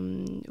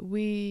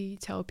we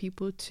tell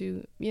people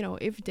to,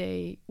 if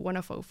they want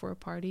to vote for a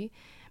party,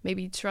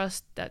 maybe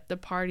trust that the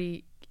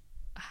party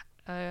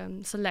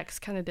selects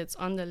candidates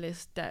on the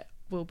list that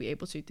will be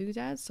able to do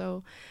that.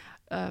 So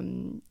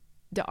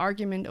the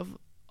argument of,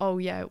 oh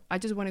yeah, I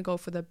just want to go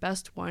for the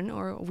best one,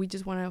 or we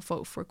just want to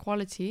vote for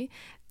quality,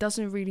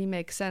 doesn't really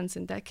make sense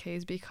in that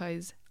case,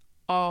 because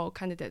all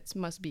candidates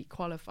must be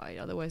qualified,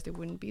 otherwise they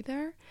wouldn't be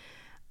there.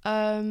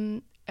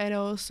 And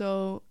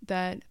also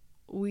that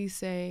we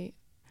say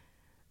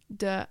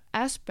the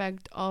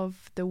aspect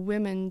of the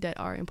women that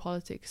are in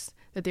politics,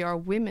 that they are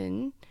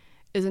women,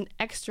 is an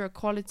extra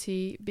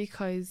quality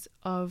because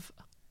of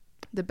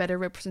the better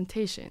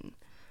representation.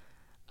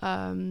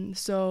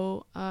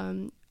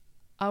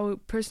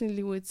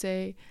 personally would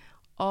say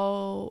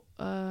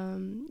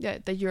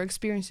that your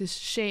experiences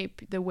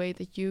shape the way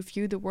that you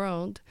view the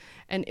world.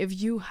 And if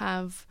you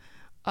have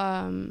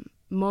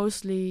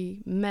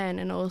mostly men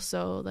and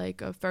also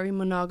like a very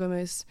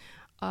monogamous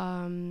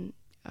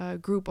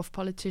group of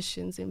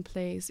politicians in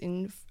place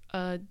in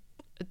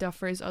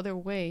diverse other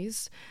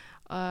ways,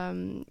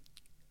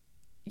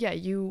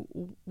 you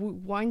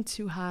want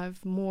to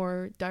have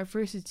more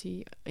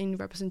diversity in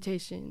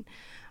representation.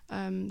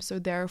 So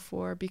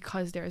therefore,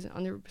 because there is an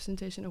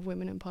underrepresentation of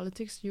women in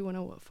politics, you want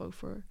to vote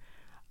for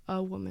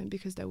a woman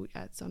because that would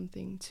add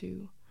something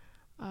to,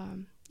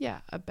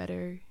 a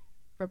better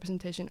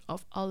representation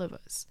of all of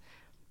us.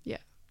 Yeah,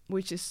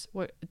 which is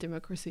what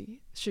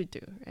democracy should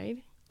do,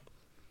 right?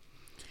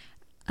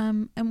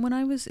 And when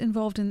I was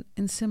involved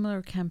in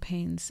similar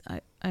campaigns,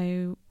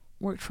 I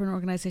worked for an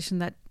organization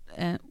that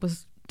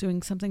was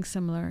doing something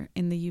similar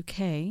in the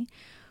UK.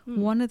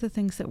 One of the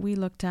things that we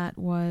looked at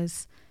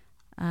was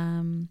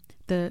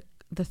the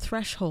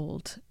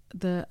threshold,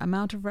 the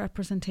amount of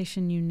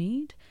representation you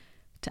need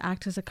to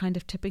act as a kind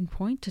of tipping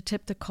point, to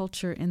tip the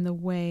culture in the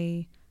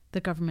way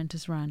the government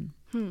is run.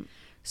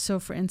 So,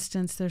 for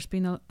instance, there's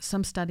been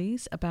some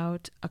studies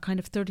about a kind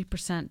of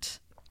 30%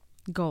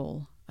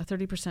 goal, a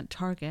 30%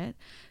 target,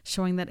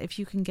 showing that if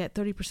you can get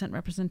 30%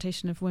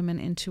 representation of women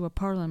into a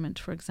parliament,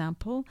 for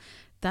example,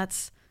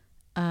 that's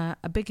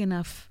a big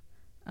enough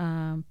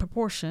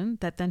proportion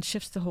that then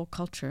shifts the whole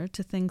culture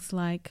to things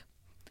like,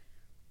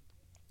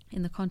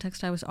 in the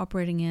context I was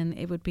operating in,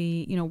 it would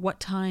be, what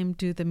time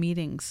do the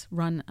meetings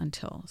run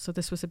until? So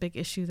this was a big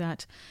issue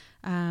that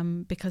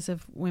because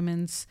of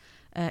women's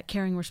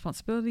caring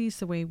responsibilities,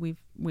 the way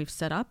we've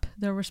set up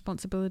their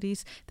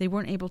responsibilities, they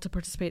weren't able to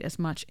participate as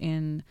much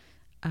in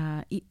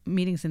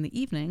meetings in the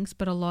evenings,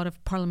 but a lot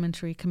of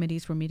parliamentary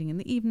committees were meeting in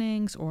the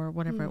evenings or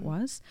whatever it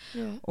was.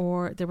 Yeah.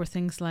 Or there were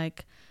things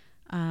like,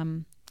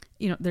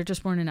 there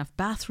just weren't enough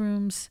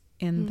bathrooms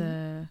in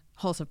the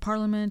halls of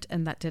parliament,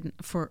 and that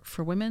didn't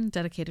for women,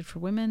 dedicated for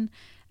women,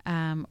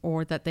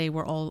 or that they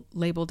were all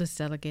labeled as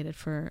designated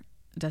for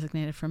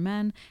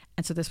men,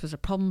 and so this was a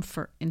problem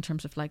in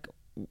terms of like,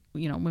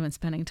 women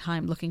spending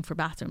time looking for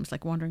bathrooms,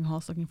 like wandering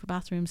halls looking for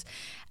bathrooms.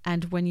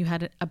 And when you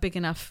had a big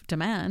enough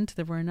demand,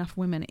 there were enough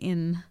women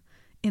in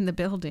the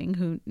building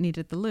who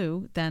needed the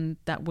loo, then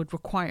that would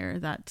require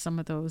that some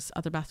of those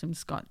other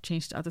bathrooms got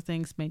changed to other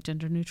things, made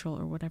gender neutral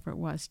or whatever it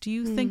was. Do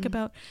you think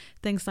about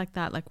things like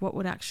that? Like what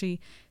would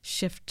actually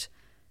shift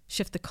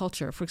the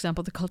culture? For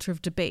example, the culture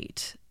of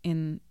debate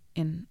in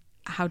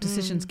how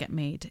decisions get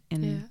made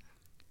in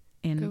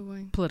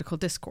political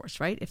discourse,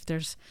 right? If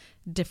there's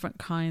different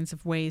kinds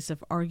of ways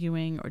of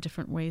arguing or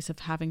different ways of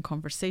having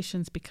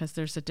conversations, because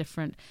there's a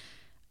different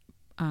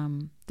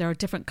there are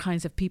different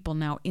kinds of people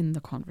now in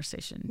the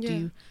conversation. Do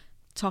you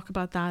talk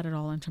about that at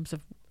all in terms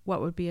of what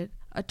would be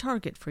a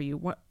target for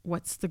you?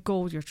 What's the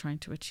goal you're trying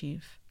to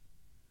achieve?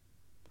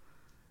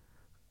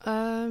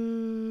 Well,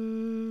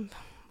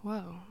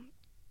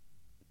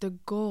 the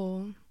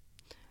goal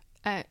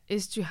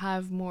is to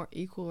have more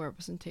equal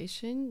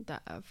representation,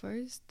 that at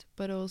first,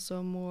 but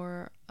also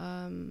more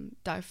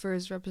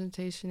diverse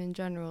representation in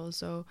general.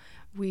 So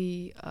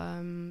we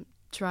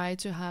try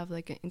to have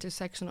like an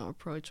intersectional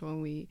approach when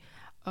we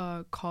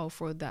call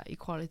for that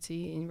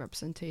equality in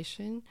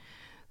representation.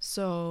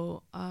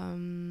 So,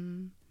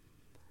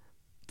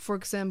 for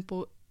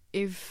example,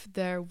 if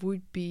there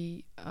would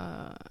be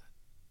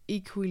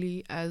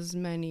equally as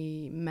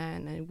many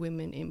men and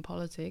women in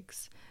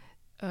politics,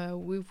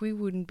 we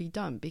wouldn't be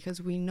done,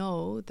 because we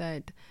know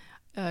that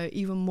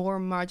even more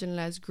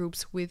marginalized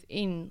groups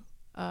within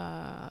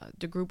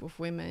the group of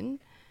women,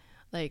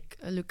 like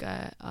look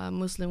at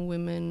Muslim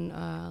women,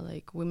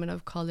 like women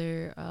of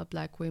color,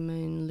 black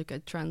women, look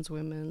at trans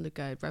women, look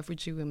at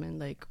refugee women,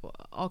 like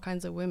all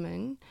kinds of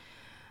women,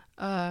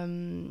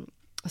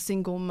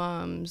 single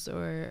moms,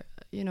 or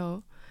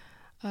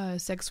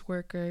sex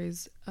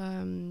workers,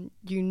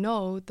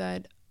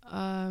 that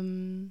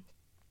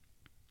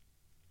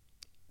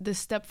the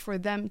step for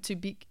them to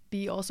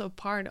be also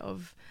part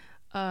of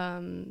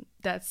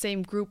that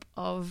same group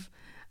of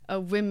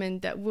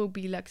women that will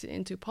be elected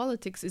into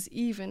politics is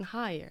even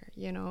higher,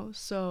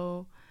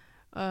 So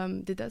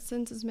did that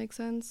sentence make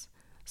sense?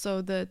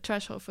 So the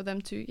threshold for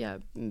them to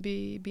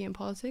be in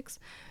politics.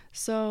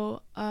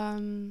 So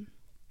that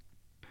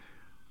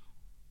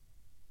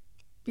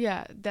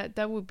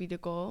would be the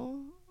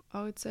goal,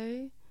 I would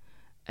say.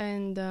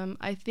 And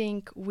I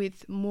think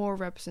with more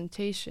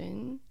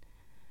representation,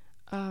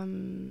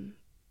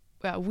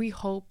 we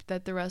hope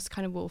that the rest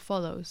kind of will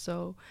follow.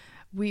 So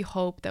we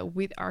hope that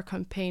with our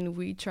campaign,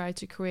 we try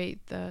to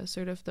create the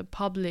sort of the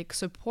public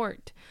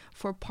support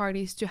for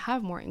parties to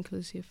have more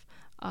inclusive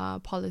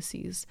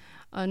policies,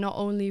 not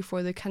only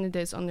for the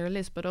candidates on their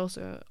list, but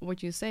also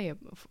what you say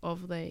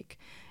of like,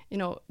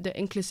 the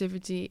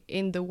inclusivity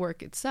in the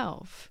work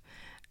itself.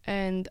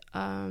 And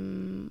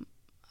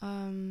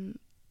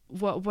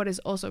what is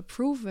also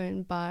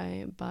proven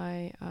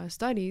by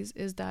studies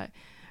is that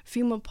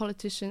female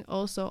politicians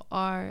also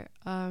are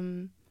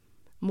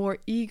more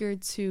eager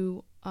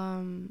to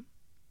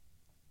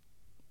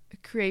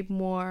create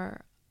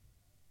more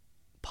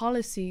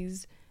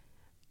policies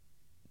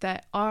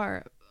that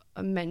are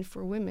meant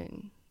for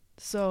women.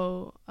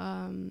 So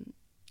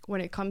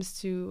when it comes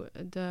to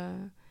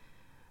the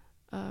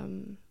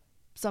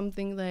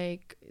something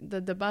like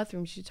the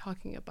bathrooms you're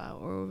talking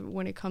about, or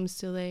when it comes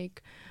to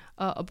like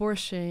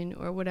abortion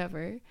or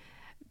whatever,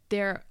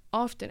 they're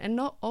often, and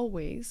not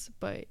always,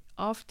 but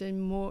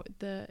often more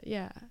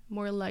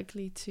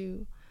likely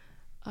to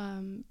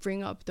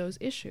bring up those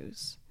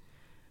issues.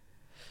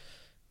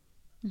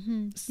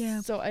 Mm-hmm.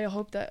 Yeah. So I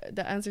hope that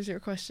answers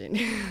your question.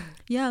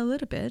 Yeah, a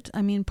little bit.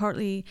 I mean,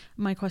 partly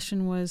my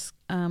question was,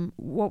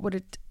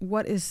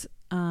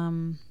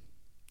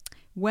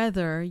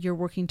 whether you're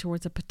working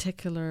towards a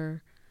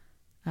particular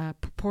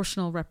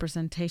proportional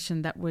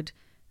representation that would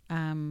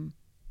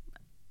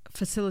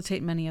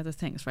facilitate many other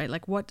things, right?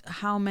 Like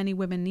how many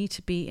women need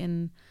to be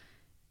in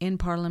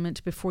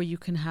Parliament before you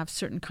can have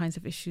certain kinds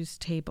of issues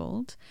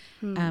tabled.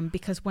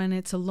 Because when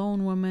it's a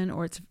lone woman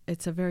or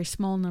it's a very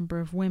small number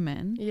of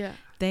women,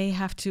 they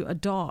have to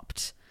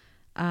adopt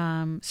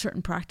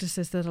certain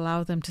practices that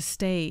allow them to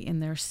stay in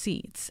their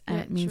seats, and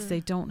it means they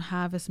don't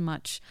have as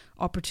much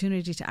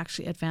opportunity to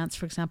actually advance,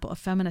 for example, a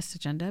feminist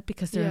agenda,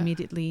 because they're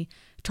immediately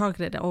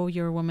targeted. Oh,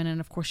 you're a woman, and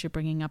of course you're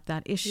bringing up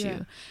that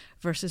issue.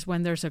 Versus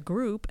when there's a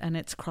group and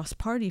it's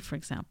cross-party, for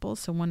example.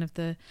 So one of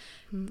the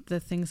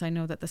things I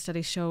know that the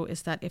studies show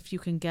is that if you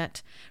can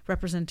get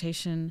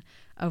representation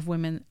of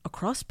women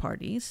across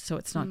parties, so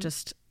it's not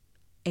just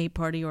a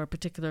party or a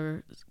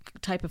particular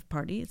type of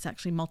party, it's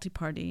actually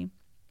multi-party.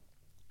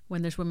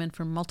 When there's women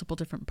from multiple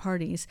different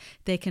parties,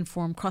 they can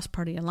form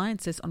cross-party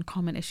alliances on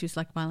common issues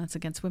like violence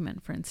against women,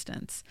 for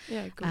instance.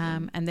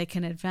 And they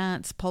can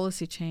advance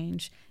policy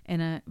change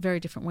in a very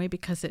different way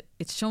because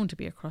it's shown to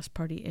be a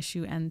cross-party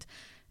issue, and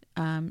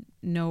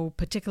no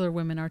particular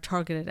women are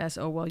targeted as,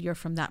 oh, well, you're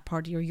from that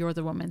party or you're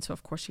the woman, so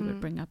of course you would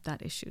bring up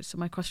that issue. So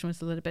my question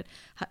was a little bit,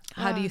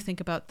 how do you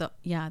think about the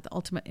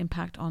ultimate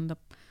impact on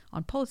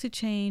policy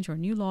change or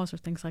new laws or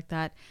things like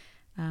that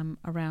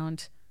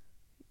around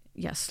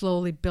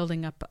slowly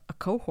building up a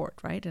cohort,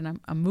 right, and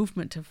a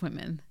movement of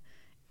women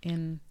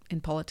in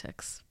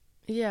politics?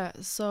 Yeah,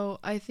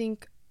 so I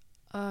think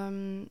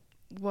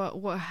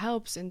what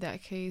helps in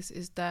that case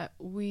is that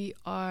we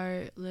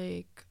are,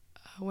 like,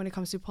 when it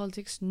comes to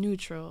politics,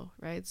 neutral,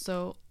 right?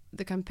 So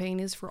the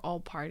campaign is for all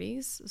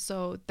parties,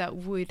 so that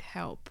would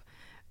help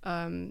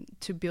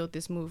to build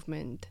this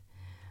movement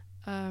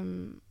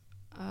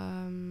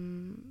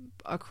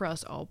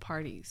across all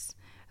parties.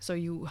 So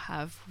you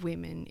have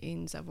women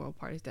in several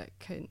parties that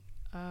can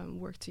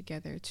work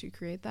together to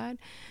create that.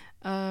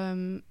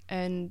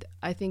 And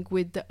I think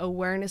with the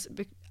awareness,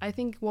 I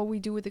think what we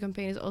do with the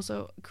campaign is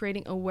also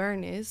creating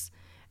awareness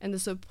and the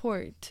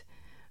support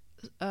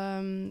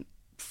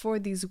for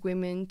these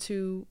women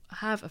to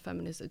have a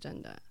feminist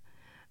agenda.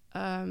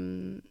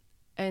 And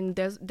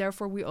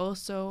therefore we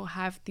also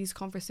have these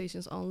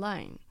conversations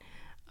online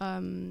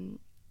to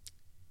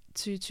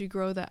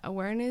grow that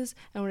awareness.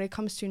 And when it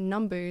comes to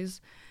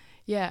numbers,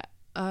 my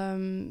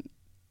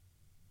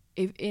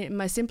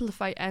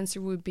simplified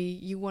answer would be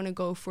you want to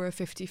go for a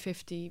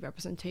 50-50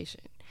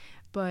 representation,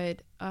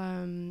 but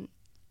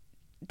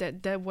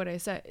that what I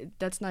said,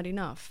 that's not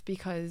enough,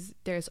 because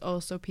there's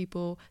also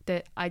people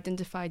that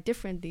identify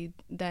differently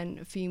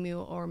than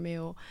female or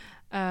male.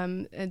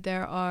 And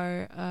there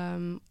are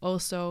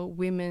also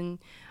women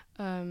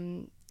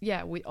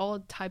with all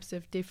types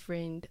of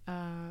different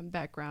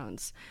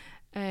backgrounds,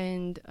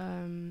 and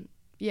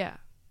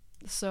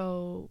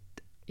so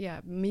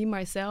me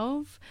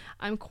myself,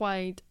 I'm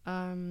quite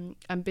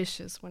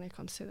ambitious when it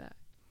comes to that.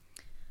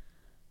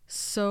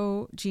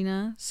 So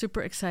Gina,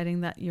 super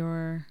exciting that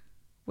you're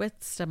with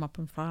Stem Up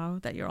and Frau,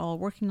 that you're all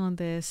working on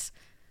this,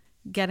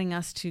 getting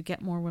us to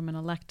get more women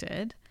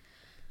elected.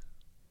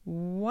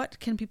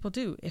 What can people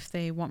do if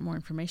they want more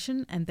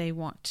information and they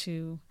want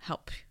to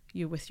help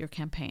you with your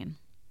campaign?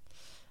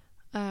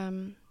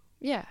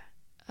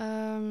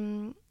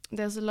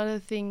 There's a lot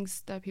of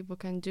things that people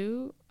can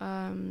do.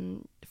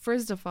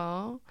 First of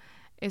all,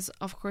 is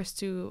of course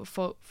to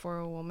vote for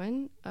a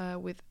woman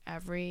with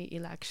every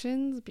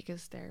election,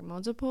 because there are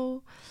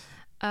multiple.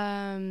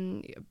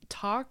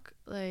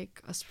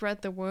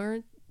 Spread the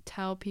word,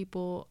 tell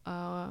people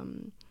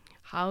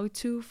how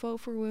to vote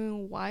for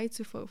women, why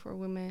to vote for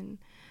women,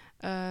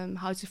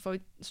 how to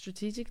vote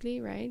strategically,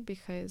 right?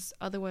 Because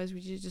otherwise we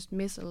just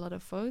miss a lot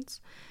of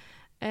votes.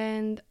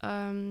 And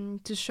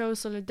to show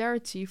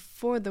solidarity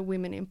for the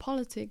women in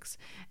politics,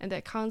 and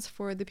that counts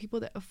for the people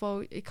that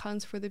vote, it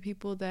counts for the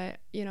people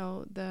that,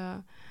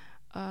 the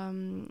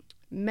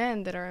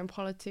men that are in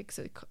politics,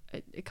 it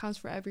counts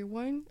for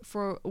everyone,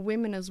 for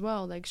women as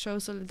well, like show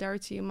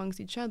solidarity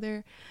amongst each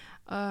other,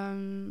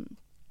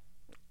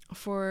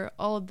 for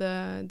all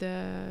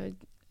the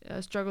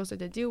struggles that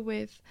they deal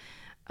with,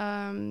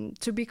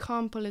 to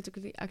become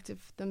politically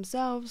active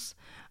themselves,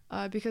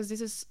 because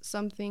this is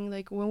something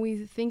like when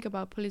we think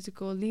about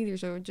political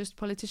leaders or just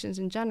politicians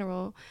in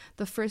general,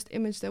 the first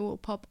image that will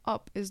pop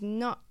up is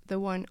not the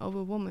one of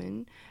a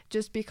woman,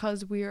 just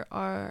because we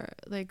are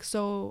like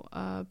so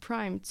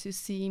primed to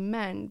see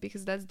men,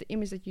 because that's the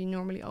image that you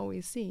normally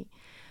always see.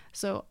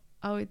 So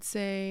I would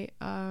say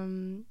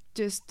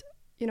just,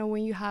 you know,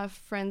 when you have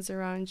friends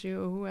around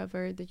you or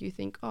whoever that you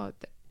think, oh,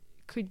 that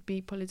could be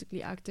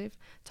politically active,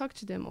 talk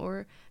to them,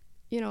 or,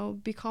 you know,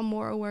 become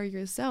more aware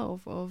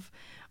yourself of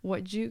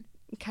what you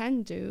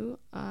can do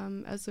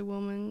as a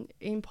woman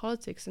in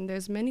politics. And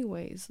there's many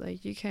ways,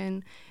 like you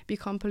can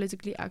become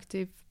politically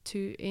active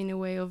in a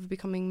way of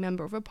becoming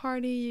member of a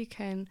party. You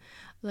can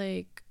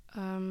like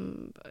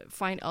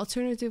find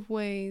alternative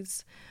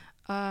ways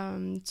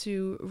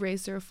to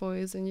raise their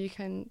voice, and you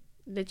can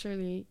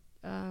literally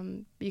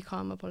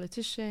become a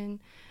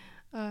politician.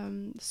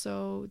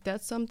 So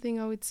that's something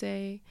I would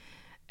say.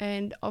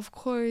 And of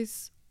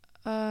course,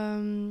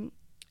 you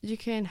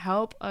can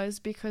help us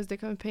because the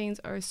campaigns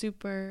are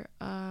super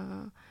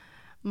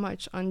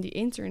much on the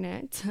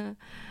internet.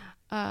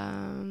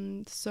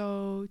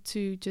 So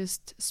to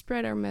just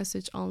spread our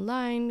message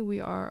online, we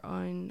are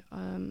on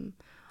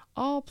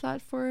all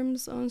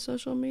platforms on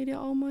social media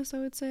almost, I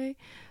would say.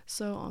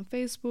 So on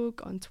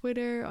Facebook, on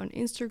Twitter, on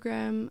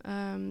Instagram,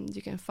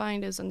 you can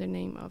find us under the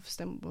name of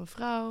Stem op een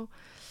Vrouw.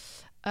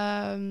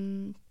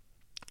 And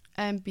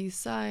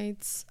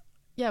besides,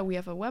 yeah, we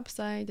have a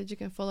website that you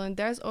can follow, and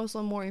there's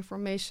also more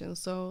information.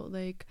 So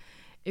like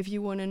if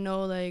you want to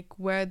know like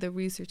where the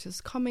research is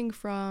coming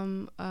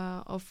from,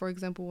 of for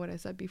example what I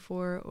said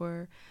before,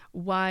 or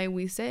why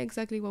we say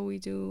exactly what we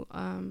do,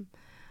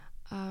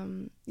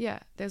 yeah,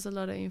 there's a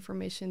lot of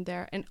information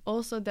there. And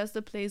also that's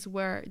the place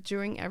where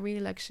during every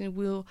election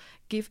we'll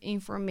give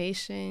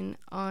information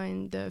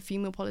on the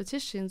female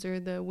politicians or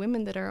the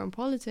women that are in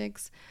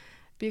politics,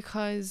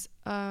 because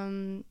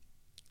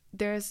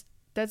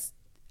that's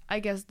I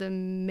guess the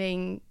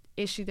main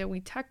issue that we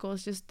tackle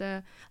is just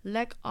the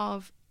lack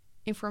of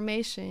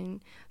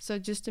information. So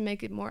just to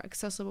make it more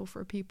accessible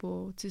for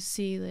people to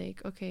see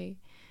like, okay,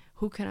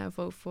 who can I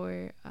vote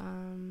for?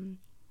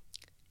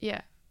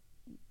 Yeah,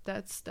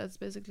 that's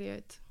basically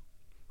it.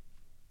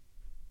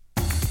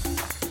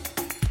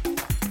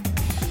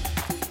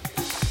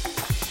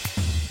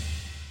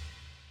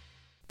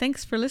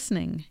 Thanks for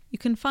listening. You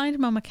can find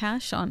Mama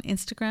Cash on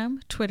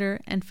Instagram, Twitter,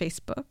 and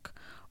Facebook,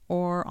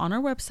 or on our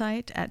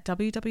website at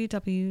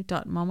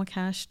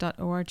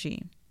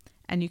www.mamacash.org.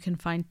 And you can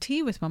find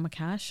Tea with Mama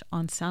Cash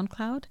on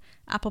SoundCloud,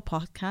 Apple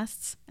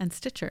Podcasts, and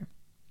Stitcher.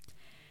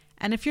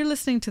 And if you're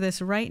listening to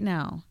this right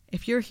now,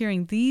 if you're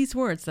hearing these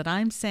words that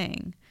I'm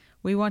saying,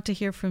 we want to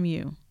hear from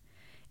you.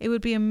 It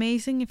would be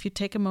amazing if you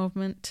take a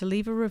moment to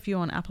leave a review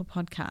on Apple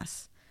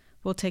Podcasts.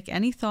 We'll take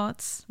any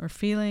thoughts or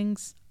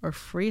feelings or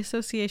free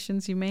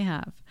associations you may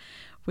have.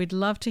 We'd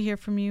love to hear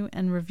from you,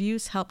 and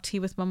reviews help Tea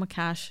with Mama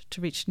Cash to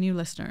reach new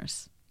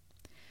listeners.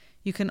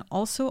 You can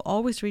also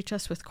always reach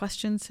us with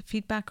questions,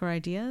 feedback, or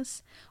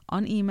ideas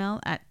on email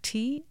at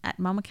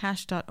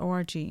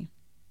tea@mamacash.org.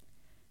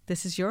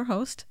 This is your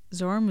host,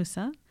 Zora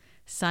Musa,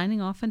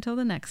 signing off until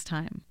the next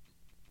time.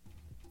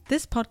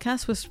 This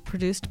podcast was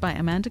produced by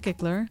Amanda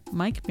Gigler,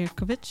 Mike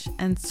Mirkovich,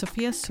 and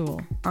Sophia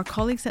Sewell, our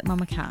colleagues at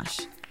Mama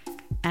Cash.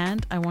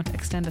 And I want to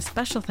extend a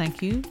special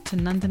thank you to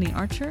Nandini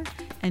Archer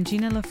and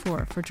Gina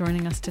Lafour for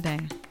joining us today.